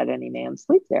to let any man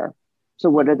sleep there. So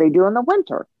what do they do in the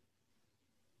winter?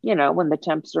 You know, when the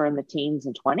temps are in the teens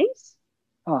and 20s?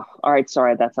 Oh, all right.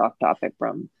 Sorry, that's off topic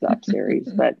from the up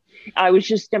series, but I was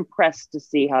just impressed to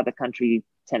see how the country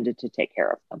tended to take care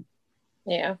of them.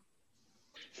 Yeah.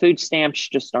 Food stamps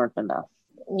just aren't enough.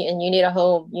 And you need a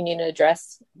home, you need an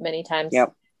address many times,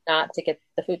 not to get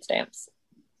the food stamps.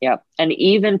 Yep. And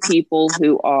even people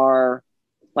who are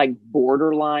like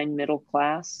borderline middle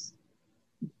class,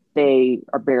 they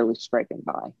are barely scraping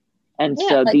by. And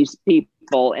so these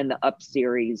people in the up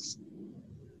series,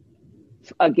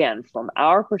 again, from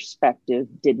our perspective,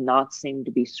 did not seem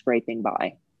to be scraping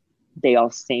by. They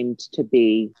all seemed to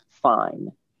be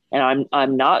fine. And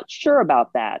I'm not sure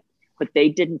about that, but they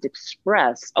didn't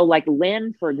express, like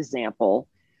Lynn, for example,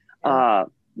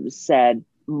 said,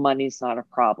 money's not a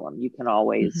problem. You can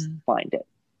always find it.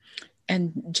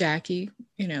 And Jackie,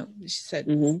 you know, she said,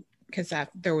 because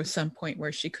there was some point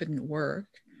where she couldn't work.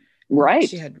 Right.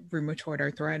 She had rheumatoid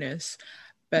arthritis.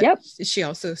 But she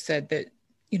also said that,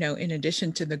 you know, in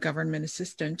addition to the government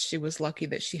assistance, she was lucky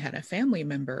that she had a family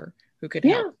member who could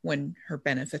help when her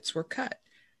benefits were cut.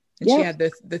 And she had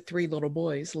the 3 little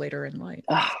boys later in life.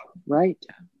 Right.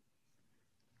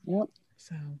 Yep.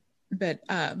 So, but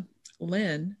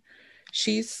Lynn,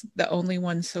 she's the only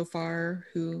one so far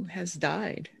who has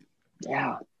died.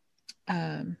 Yeah.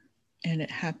 And it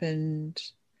happened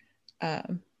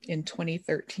in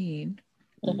 2013.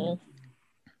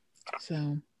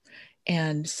 So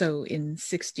in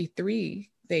 1963,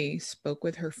 they spoke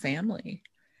with her family,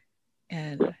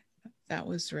 and that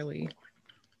was really,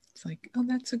 it's like, oh,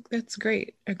 that's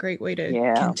great. A great way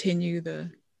to continue the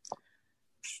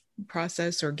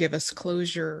process or give us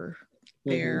closure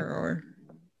there. Or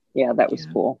that was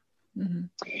cool.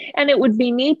 And it would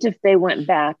be neat if they went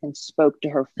back and spoke to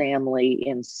her family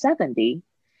in 70,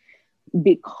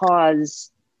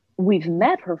 because we've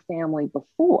met her family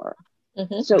before.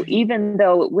 So even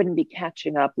though it wouldn't be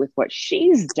catching up with what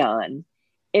she's done,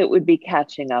 it would be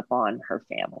catching up on her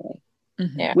family,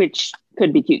 which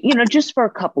could be cute, you know, just for a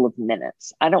couple of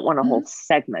minutes. I don't want a whole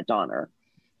segment on her,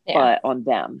 but on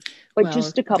them, but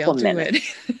just a couple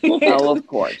minutes. Oh, of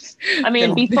course. I mean,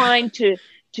 it'd be fine to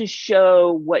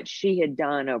show what she had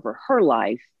done over her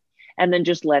life, and then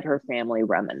just let her family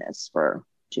reminisce for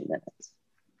 2 minutes.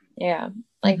 Yeah.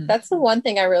 Like that's the one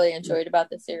thing I really enjoyed about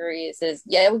the series is,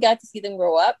 we got to see them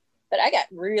grow up, but I got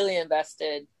really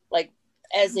invested, like,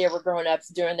 as they were growing up,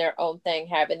 doing their own thing,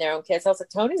 having their own kids. I was like,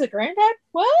 Tony's a granddad?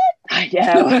 What?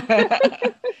 Yeah.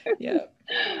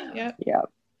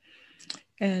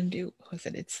 And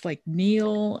it's like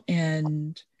Neil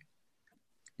and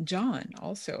John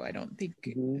also. I don't think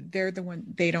they're the one,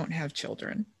 they don't have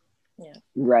children.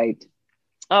 Right.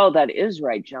 Oh, that is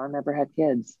right. John never had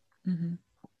kids.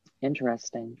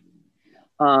 Interesting.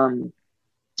 So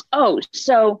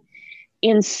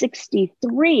in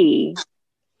 1963,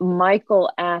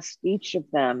 Michael asked each of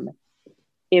them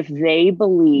if they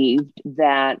believed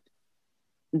that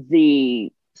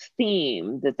the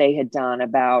theme that they had done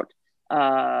about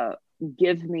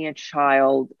give me a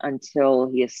child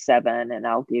until he is 7 and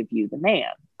I'll give you the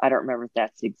man. I don't remember if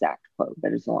that's the exact quote,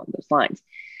 but it's along those lines.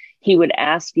 He would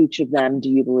ask each of them, do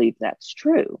you believe that's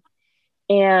true?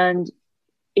 And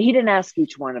he didn't ask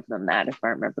each one of them that, if I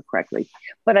remember correctly.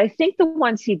 But I think the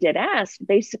ones he did ask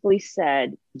basically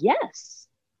said yes.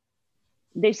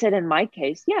 They said, in my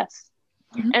case, yes.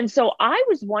 And so I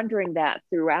was wondering that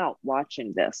throughout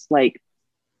watching this, like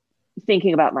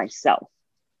thinking about myself.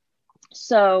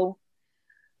 So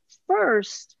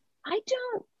first,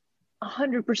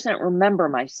 100% remember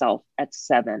myself at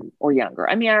 7 or younger.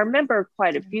 I mean, I remember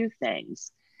quite a few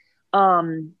things.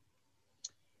 And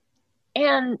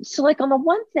so like on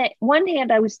the one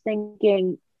hand, I was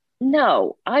thinking,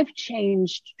 no, I've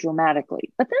changed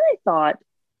dramatically. But then I thought,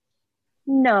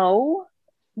 no,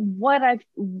 the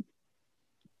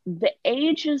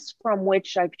ages from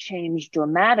which I've changed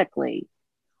dramatically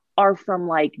are from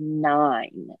like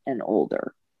 9 and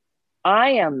older.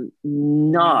 I am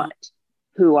not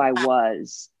who I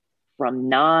was from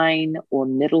 9 or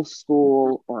middle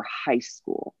school or high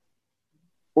school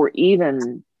or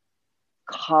even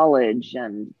college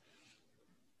and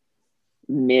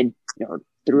mid or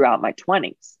throughout my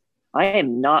 20s. I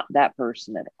am not that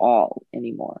person at all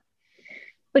anymore.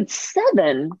 But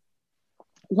 7,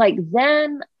 like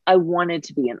then I wanted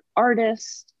to be an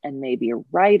artist and maybe a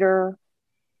writer.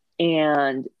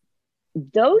 And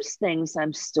those things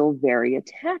I'm still very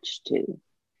attached to.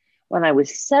 When I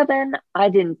was 7, I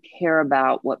didn't care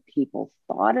about what people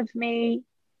thought of me.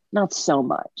 Not so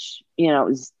much.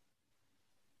 I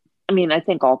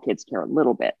think all kids care a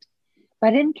little bit, but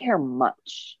I didn't care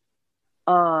much.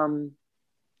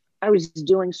 I was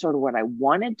doing sort of what I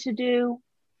wanted to do.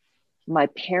 My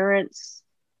parents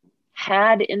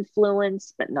had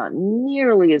influence, but not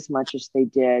nearly as much as they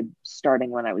did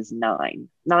starting when I was 9.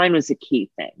 9 was a key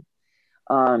thing,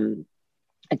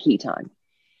 a key time.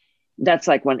 That's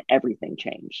like when everything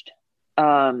changed.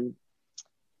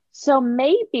 So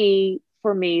maybe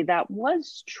for me that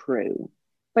was true,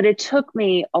 but it took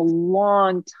me a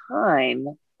long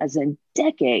time, as in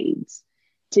decades,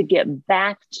 to get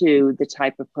back to the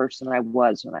type of person I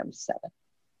was when I was 7.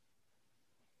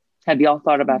 Have y'all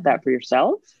thought about that for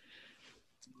yourselves?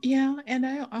 Yeah. And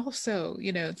I also,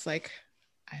 it's like,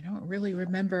 I don't really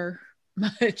remember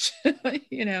much.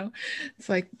 It's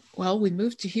like, well, we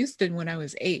moved to Houston when I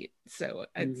was 8. So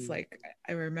it's like,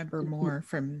 I remember more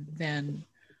from then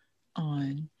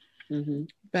on.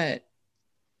 But,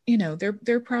 there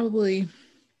are probably,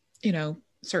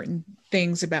 certain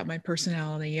things about my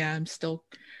personality. Yeah, I'm still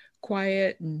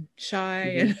quiet and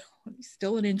shy and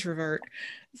still an introvert.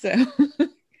 So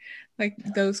like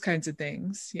those kinds of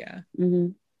things. Yeah.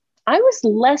 I was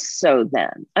less so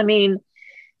then. I mean,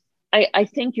 I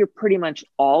think you're pretty much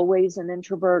always an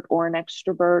introvert or an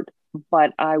extrovert,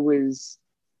 but I was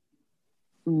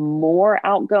more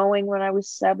outgoing when I was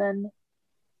 7.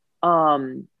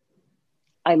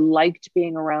 I liked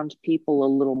being around people a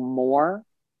little more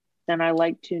than I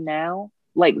like to now.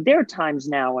 Like there are times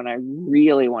now when I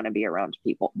really want to be around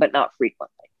people, but not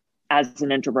frequently. As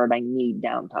an introvert, I need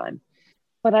downtime.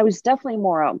 But I was definitely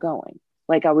more outgoing.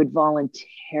 Like I would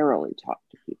voluntarily talk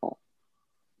to people,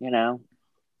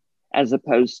 as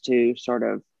opposed to sort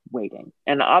of waiting.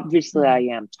 And obviously I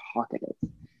am talkative,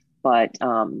 but,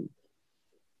 and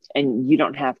you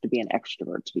don't have to be an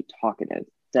extrovert to be talkative.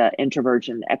 The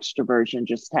introversion, extroversion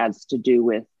just has to do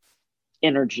with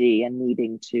energy and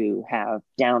needing to have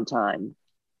downtime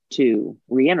to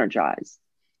re-energize.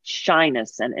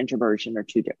 Shyness and introversion are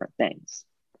 2 different things.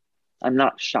 I'm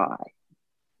not shy.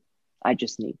 I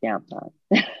just need downtime.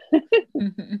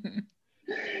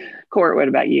 Court, what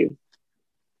about you?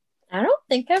 I don't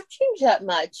think I've changed that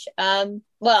much.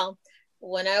 Well,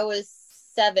 when I was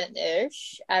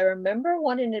 7-ish, I remember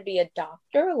wanting to be a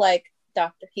doctor, like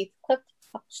Dr. Heathcliff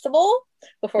Huxtable,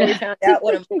 before we found out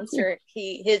what a monster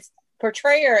his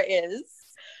portrayer is.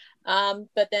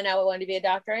 But then I wanted to be a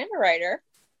doctor and a writer.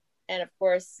 And of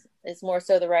course, it's more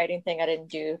so the writing thing. I didn't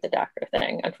do the doctor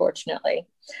thing, unfortunately.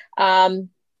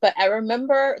 But I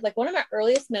remember, like, one of my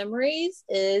earliest memories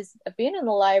is being in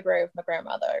the library with my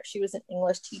grandmother. She was an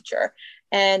English teacher,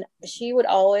 and she would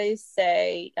always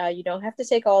say, you don't have to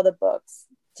take all the books,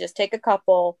 just take a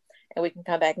couple and we can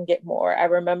come back and get more. I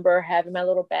remember having my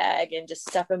little bag and just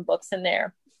stuffing books in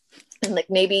there. And like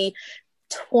maybe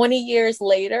 20 years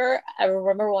later, I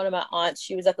remember one of my aunts,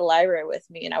 she was at the library with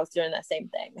me and I was doing that same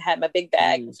thing. I had my big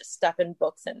bag and just stuffing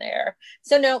books in there.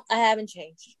 So no, I haven't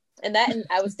changed. And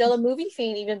I was still a movie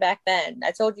fiend even back then.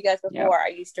 I told you guys before, I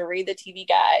used to read the TV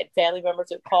guide. Family members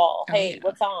would call, hey,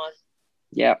 what's on?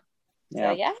 Yeah. So,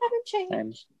 I haven't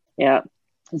changed. Yeah.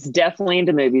 It's definitely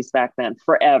into movies back then.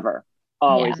 Forever.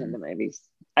 Always into movies.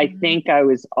 I think I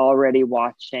was already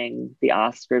watching the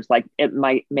Oscars. Like it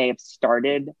may have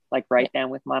started like right then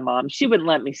with my mom. She wouldn't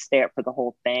let me stay up for the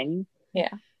whole thing. Yeah.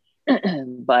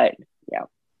 But yeah.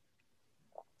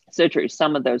 So true.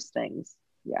 Some of those things.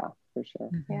 Yeah, for sure.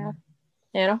 Yeah.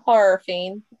 And a horror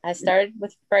fiend. I started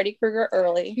with Freddy Krueger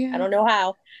early. Yeah. I don't know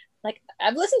how. Like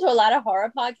I've listened to a lot of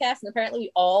horror podcasts and apparently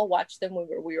we all watched them when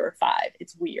we were 5.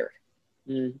 It's weird.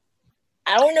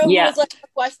 I don't know who was like to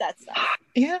watch that stuff.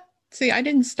 Yeah. See, I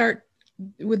didn't start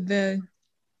with the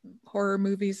horror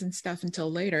movies and stuff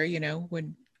until later,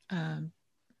 when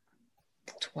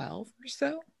 12 or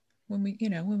so, when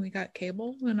we got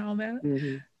cable and all that.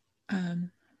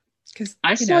 Because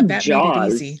I saw that Jaws. made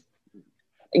it easy.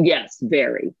 Yes,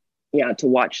 very. Yeah, to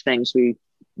watch things we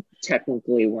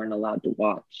technically weren't allowed to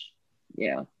watch.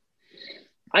 Yeah.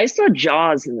 I saw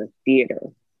Jaws in the theater.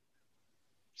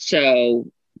 So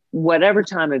whatever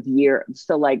time of year,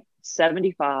 so like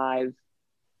 75,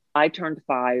 I turned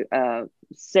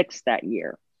 6 that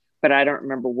year, but I don't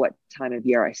remember what time of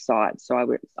year I saw it. So I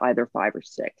was either 5 or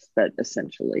 6, but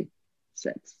essentially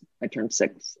 6. I turned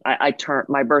 6.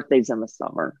 My birthday's in the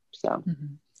summer. So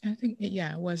I think,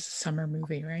 it was a summer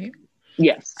movie, right?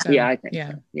 Yes. So, yeah, I think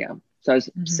so. Yeah. So I was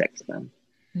 6 then.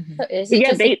 So is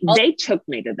it they took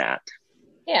me to that.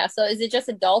 Yeah. So is it just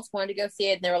adults wanted to go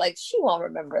see it and they were like, she won't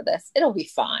remember this. It'll be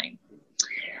fine.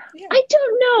 Yeah. I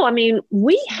don't know. I mean,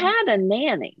 we had a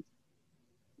nanny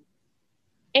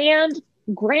and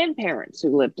grandparents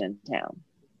who lived in town.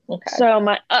 Okay. So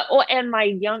my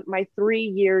 3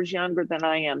 years younger than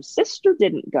I am sister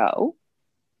didn't go.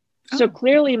 So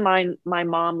clearly my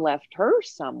mom left her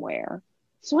somewhere.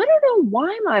 So I don't know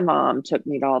why my mom took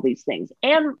me to all these things.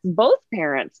 And both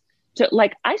parents took,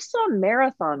 like, I saw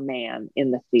Marathon Man in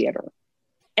the theater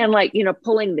and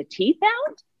pulling the teeth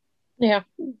out. Yeah.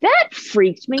 That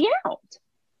freaked me out.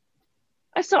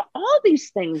 I saw all these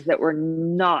things that were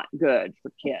not good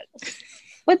for kids,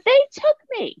 but they took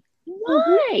me.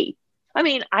 Why? I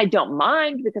mean, I don't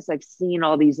mind because I've seen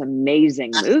all these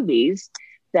amazing movies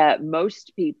that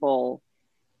most people,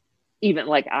 even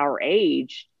like our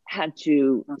age, had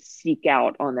to seek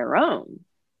out on their own.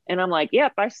 And I'm like,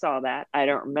 yep, I saw that. I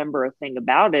don't remember a thing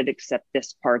about it except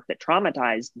this part that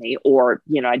traumatized me, or,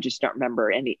 I just don't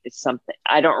remember something.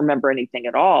 I don't remember anything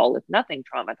at all if nothing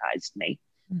traumatized me.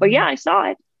 But yeah, I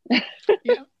saw it.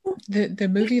 Yeah. The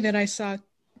movie that I saw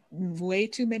way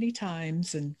too many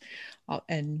times and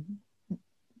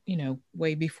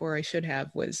way before I should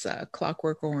have was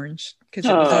Clockwork Orange, because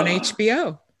it was on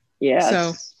HBO. Yes.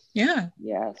 So yeah.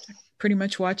 Yes. Pretty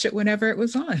much watch it whenever it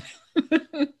was on.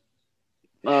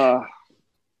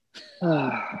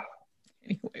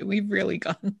 Anyway, we've really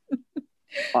gone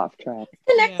off track.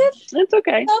 Connected. Yeah. It's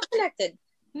okay. All connected.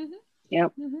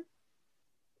 Yep.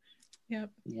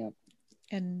 Yep.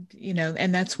 And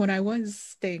and that's when I was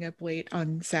staying up late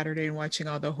on Saturday and watching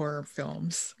all the horror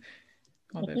films,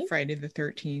 all the Friday the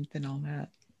 13th and all that.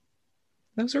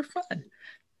 Those were fun.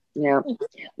 Yeah.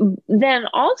 Then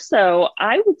also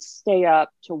I would stay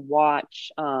up to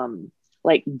watch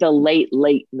like the late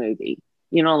movie,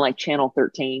 like Channel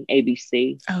 13,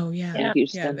 ABC. Oh yeah. In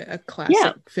Houston. A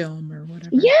classic film or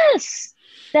whatever. Yes.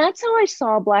 That's how I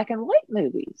saw black and white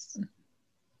movies.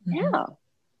 Yeah.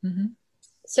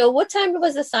 So what time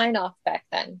was the sign off back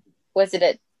then? Was it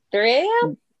at 3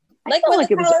 a.m.? I felt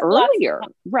like it was earlier.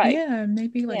 Right. Yeah,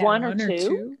 maybe like 1 or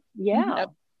 2. Yeah.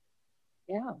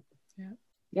 Yeah.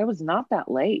 It was not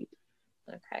that late.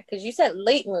 Okay, because you said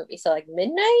late movie, so like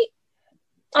midnight?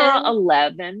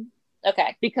 11.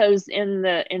 Okay. Because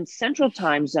in Central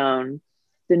Time Zone,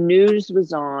 the news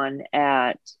was on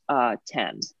at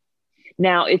 10.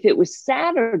 Now, if it was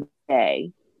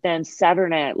Saturday, then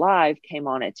Saturday Night Live came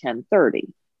on at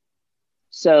 10:30.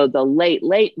 So the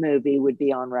late movie would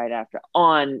be on right after.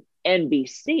 On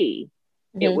NBC,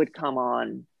 it would come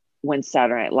on when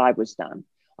Saturday Night Live was done.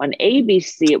 On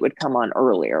ABC, it would come on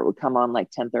earlier. It would come on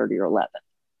like 10:30 or 11.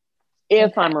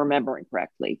 If I'm remembering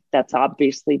correctly. That's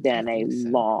obviously been a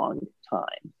long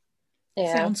time.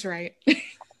 Yeah. Sounds right.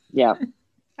 Yeah.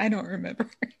 I don't remember.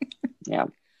 Yeah.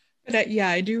 But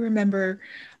I do remember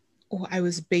I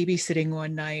was babysitting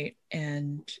one night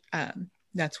and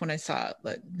that's when I saw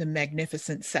the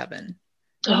Magnificent Seven.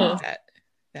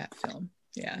 That film.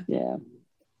 Yeah. Yeah.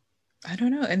 I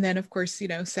don't know. And then of course,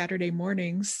 Saturday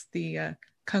mornings, the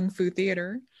Kung Fu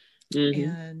Theater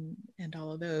and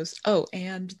all of those. Oh,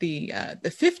 and the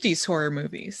 50s horror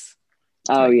movies.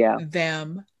 Oh, yeah.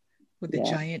 Them with the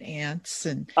giant ants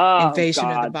and Oh, Invasion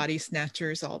God. of the Body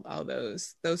Snatchers, all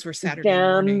those. Those were Saturday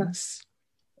mornings.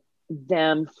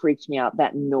 Them freaked me out.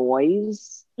 That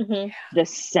noise, the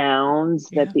sounds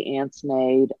that the ants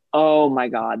made. Oh my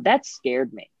God, that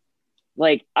scared me.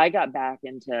 Like, I got back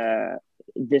into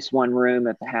this one room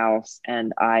at the house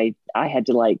and I had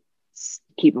to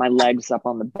keep my legs up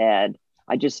on the bed.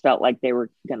 I just felt like they were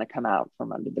going to come out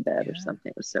from under the bed or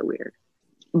something. It was so weird.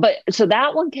 But so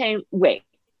that one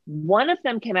one of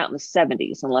them came out in the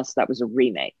 70s, unless that was a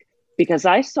remake, because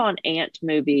I saw an ant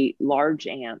movie, Large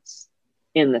Ants,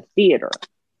 in the theater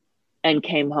and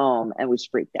came home and was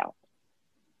freaked out.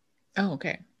 Oh,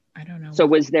 okay. I don't know. So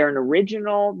was there an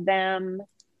original Them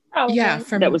Probably. Yeah,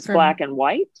 that was black and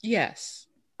white? Yes.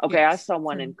 Okay, yes, I saw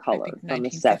one in color from the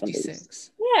 1956.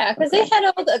 70s. Yeah, because Okay. they had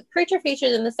all the creature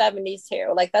features in the 70s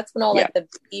too. Like that's when all Yeah. like the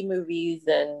B movies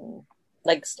and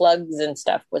like Slugs and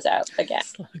stuff was out again.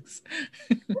 Slugs.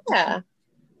 Yeah.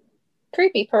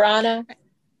 Creepy piranha.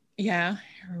 Yeah,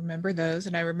 I remember those.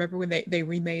 And I remember when they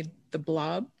remade The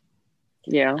Blob.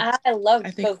 Yeah. I loved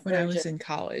I think both when I versions. was in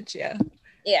college. Yeah.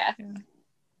 Yeah.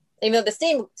 Even though the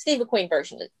Steve McQueen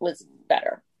version was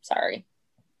better. Sorry.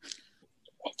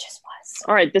 It just was.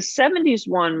 All right, the 70s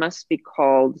one must be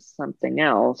called something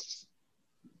else.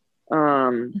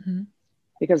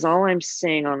 Because all I'm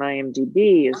seeing on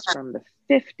IMDb is from the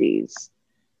 50s.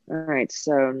 All right,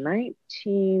 so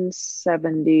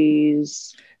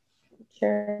 1970s.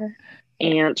 Sure.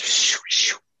 And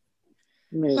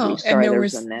movie. Well, Sorry,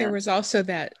 and there was also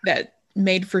that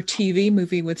made for TV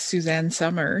movie with Suzanne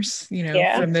Summers,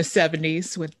 from the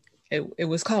 70s with it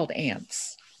was called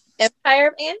Ants. Empire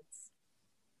of Ants?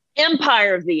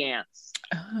 Empire of the Ants.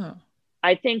 Oh.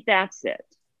 I think that's it.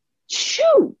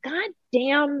 Shoo,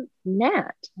 goddamn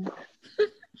net.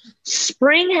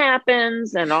 Spring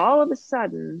happens and all of a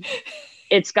sudden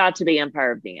it's got to be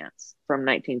Empire of the Ants from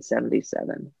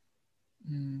 1977.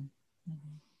 Mm.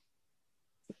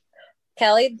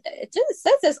 Kelly, it just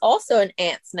says there's also an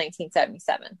Ants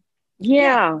 1977.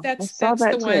 Yeah, that's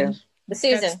the one. The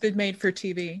season. That's the made for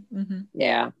TV. Mm-hmm.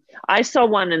 Yeah, I saw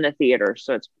one in the theater,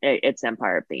 so it's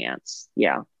Empire of the Ants.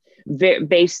 Yeah,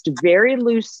 based very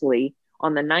loosely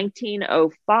on the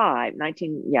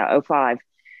 1905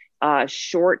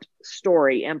 short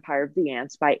story Empire of the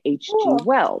Ants by H.G.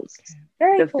 Wells.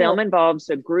 The film involves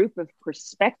a group of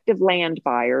prospective land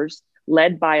buyers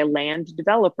led by a land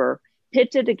developer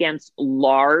pitted against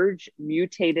large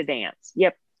mutated ants.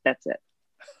 Yep, that's it.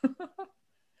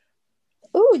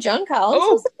 Ooh, Joan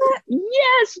Collins. Oh,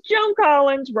 yes, Joan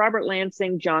Collins, Robert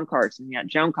Lansing, John Carson. Yeah,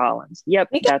 Joan Collins. Yep,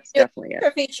 that's definitely it.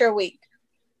 For feature week.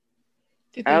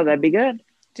 That'd be good.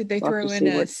 Did they throw in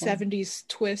a 70s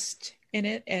twist in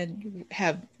it and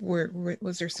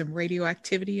was there some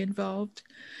radioactivity involved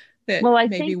that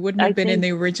maybe wouldn't have been in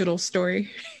the original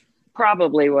story?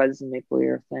 Probably was a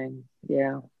nuclear thing.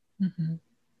 Yeah. Mm-hmm.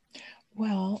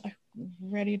 Well, I'm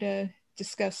ready to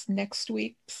discuss next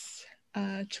week's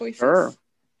choices. Sure.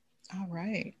 All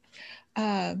right.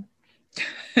 I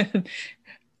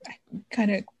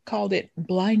kind of called it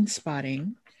blind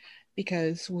spotting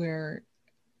because we're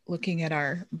looking at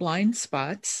our blind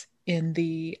spots in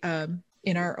the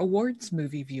in our awards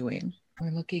movie viewing.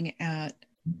 We're looking at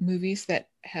movies that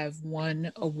have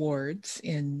won awards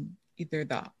in either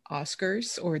the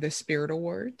Oscars or the Spirit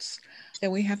Awards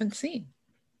that we haven't seen.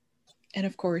 And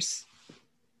of course,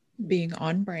 being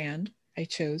on brand, I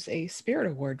chose a Spirit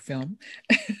Award film.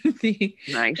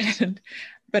 Nice.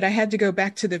 But I had to go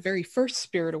back to the very first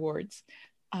Spirit Awards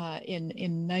in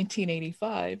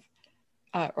 1985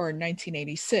 or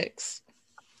 1986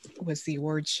 was the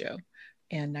awards show.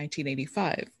 And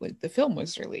 1985, the film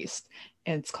was released.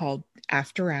 And it's called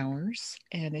After Hours,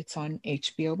 and it's on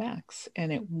HBO Max.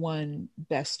 And it won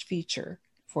Best Feature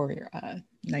for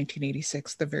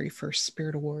 1986, the very first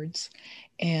Spirit Awards.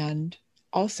 And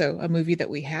also a movie that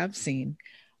we have seen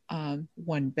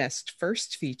won Best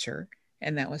First Feature,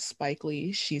 and that was Spike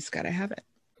Lee's She's Gotta Have It.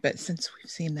 But since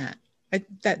we've seen that,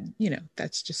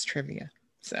 that's just trivia.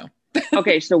 So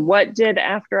okay, so what did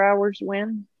After Hours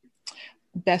win?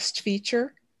 Best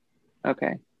Feature.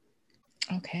 Okay,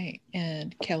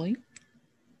 and Kelly?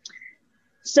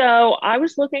 So I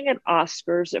was looking at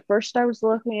Oscars. At first I was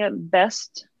looking at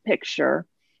Best Picture,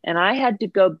 and I had to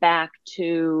go back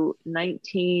to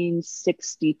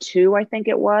 1962, I think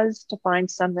it was, to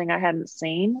find something I hadn't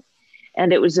seen.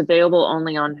 And it was available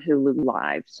only on Hulu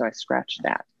Live. So I scratched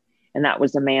that. And that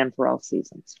was A Man for All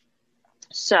Seasons.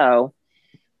 So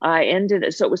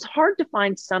it was hard to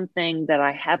find something that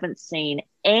I haven't seen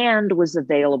and was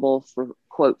available for,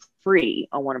 quote, free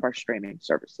on one of our streaming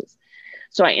services.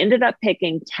 So I ended up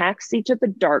picking Taxi to the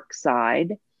Dark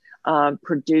Side,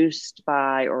 produced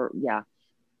by, or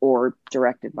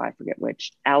directed by, I forget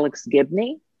which, Alex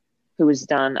Gibney, who has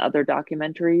done other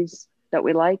documentaries that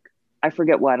we like. I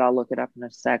forget what, I'll look it up in a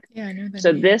sec. Yeah, I know that.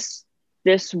 So this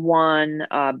won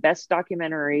Best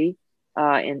Documentary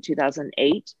in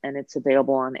 2008, and it's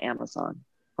available on Amazon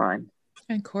Prime.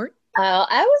 And Court?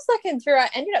 I was looking through, I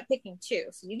ended up picking two.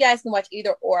 So you guys can watch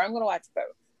either or. I'm going to watch both.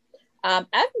 I've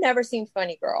never seen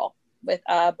Funny Girl with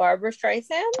Barbara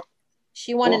Streisand.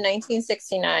 She won in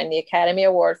 1969 the Academy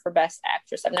Award for Best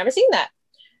Actress. I've never seen that.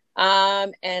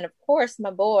 And of course,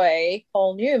 my boy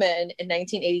Paul Newman in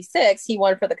 1986, he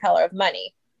won for The Color of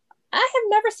Money. I have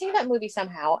never seen that movie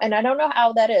somehow, and I don't know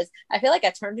how that is. I feel like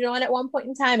I turned it on at one point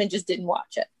in time and just didn't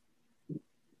watch it.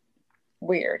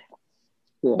 Weird.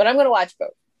 Cool. But I'm going to watch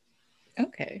both.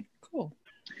 Okay, cool.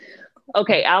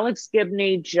 Okay, Alex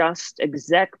Gibney just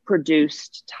exec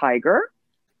produced Tiger,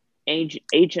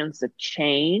 Agents of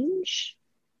Change.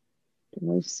 Can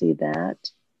we see that?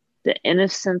 The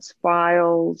Innocence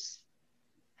Files,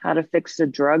 How to Fix a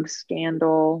Drug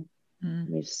Scandal. Let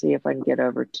me see if I can get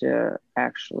over to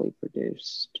actually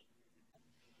produced.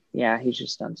 Yeah, he's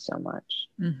just done so much.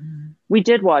 Mm-hmm. We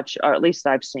did watch, or at least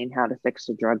I've seen How to Fix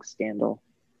a Drug Scandal.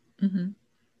 Mm-hmm.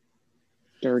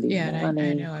 Dirty Money.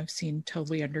 I know I've seen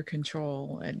Totally Under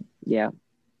Control and yeah.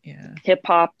 Hip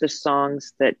Hop, the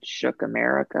songs that shook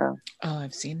America. Oh,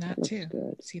 I've seen that too.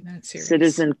 Good. I've seen that series.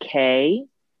 Citizen K.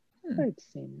 I've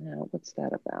seen that. What's that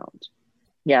about?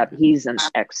 Yeah, he's an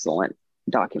excellent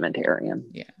documentarian.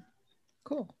 Yeah.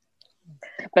 Cool.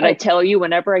 But I tell you,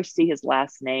 whenever I see his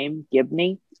last name,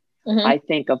 Gibney, I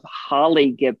think of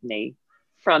Holly Gibney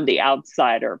from The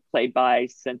Outsider, played by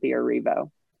Cynthia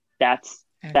Erivo. That's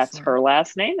her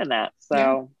last name in that.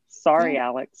 So sorry,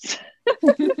 Alex.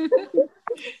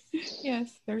 Yes,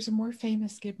 there's a more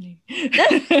famous Gibney.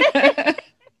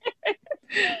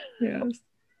 Yes.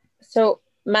 So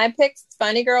my pick,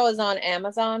 Funny Girl, is on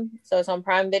Amazon. So it's on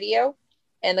Prime Video.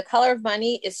 And The Color of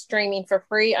Money is streaming for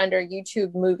free under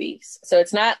YouTube Movies. So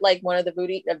it's not like one of the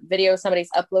videos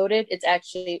somebody's uploaded. It's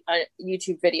actually a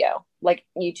YouTube video, like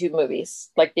YouTube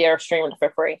Movies. Like they are streaming for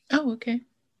free. Oh, okay.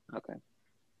 Okay.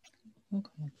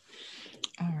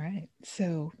 All right.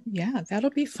 So, yeah, that'll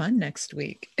be fun next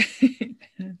week.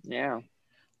 Yeah.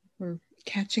 We're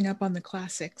catching up on the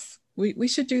classics. We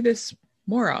should do this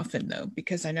more often, though,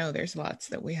 because I know there's lots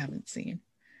that we haven't seen.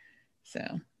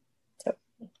 So.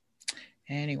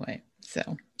 Anyway,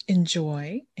 so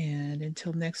enjoy, and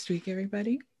until next week,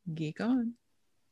 everybody, geek on.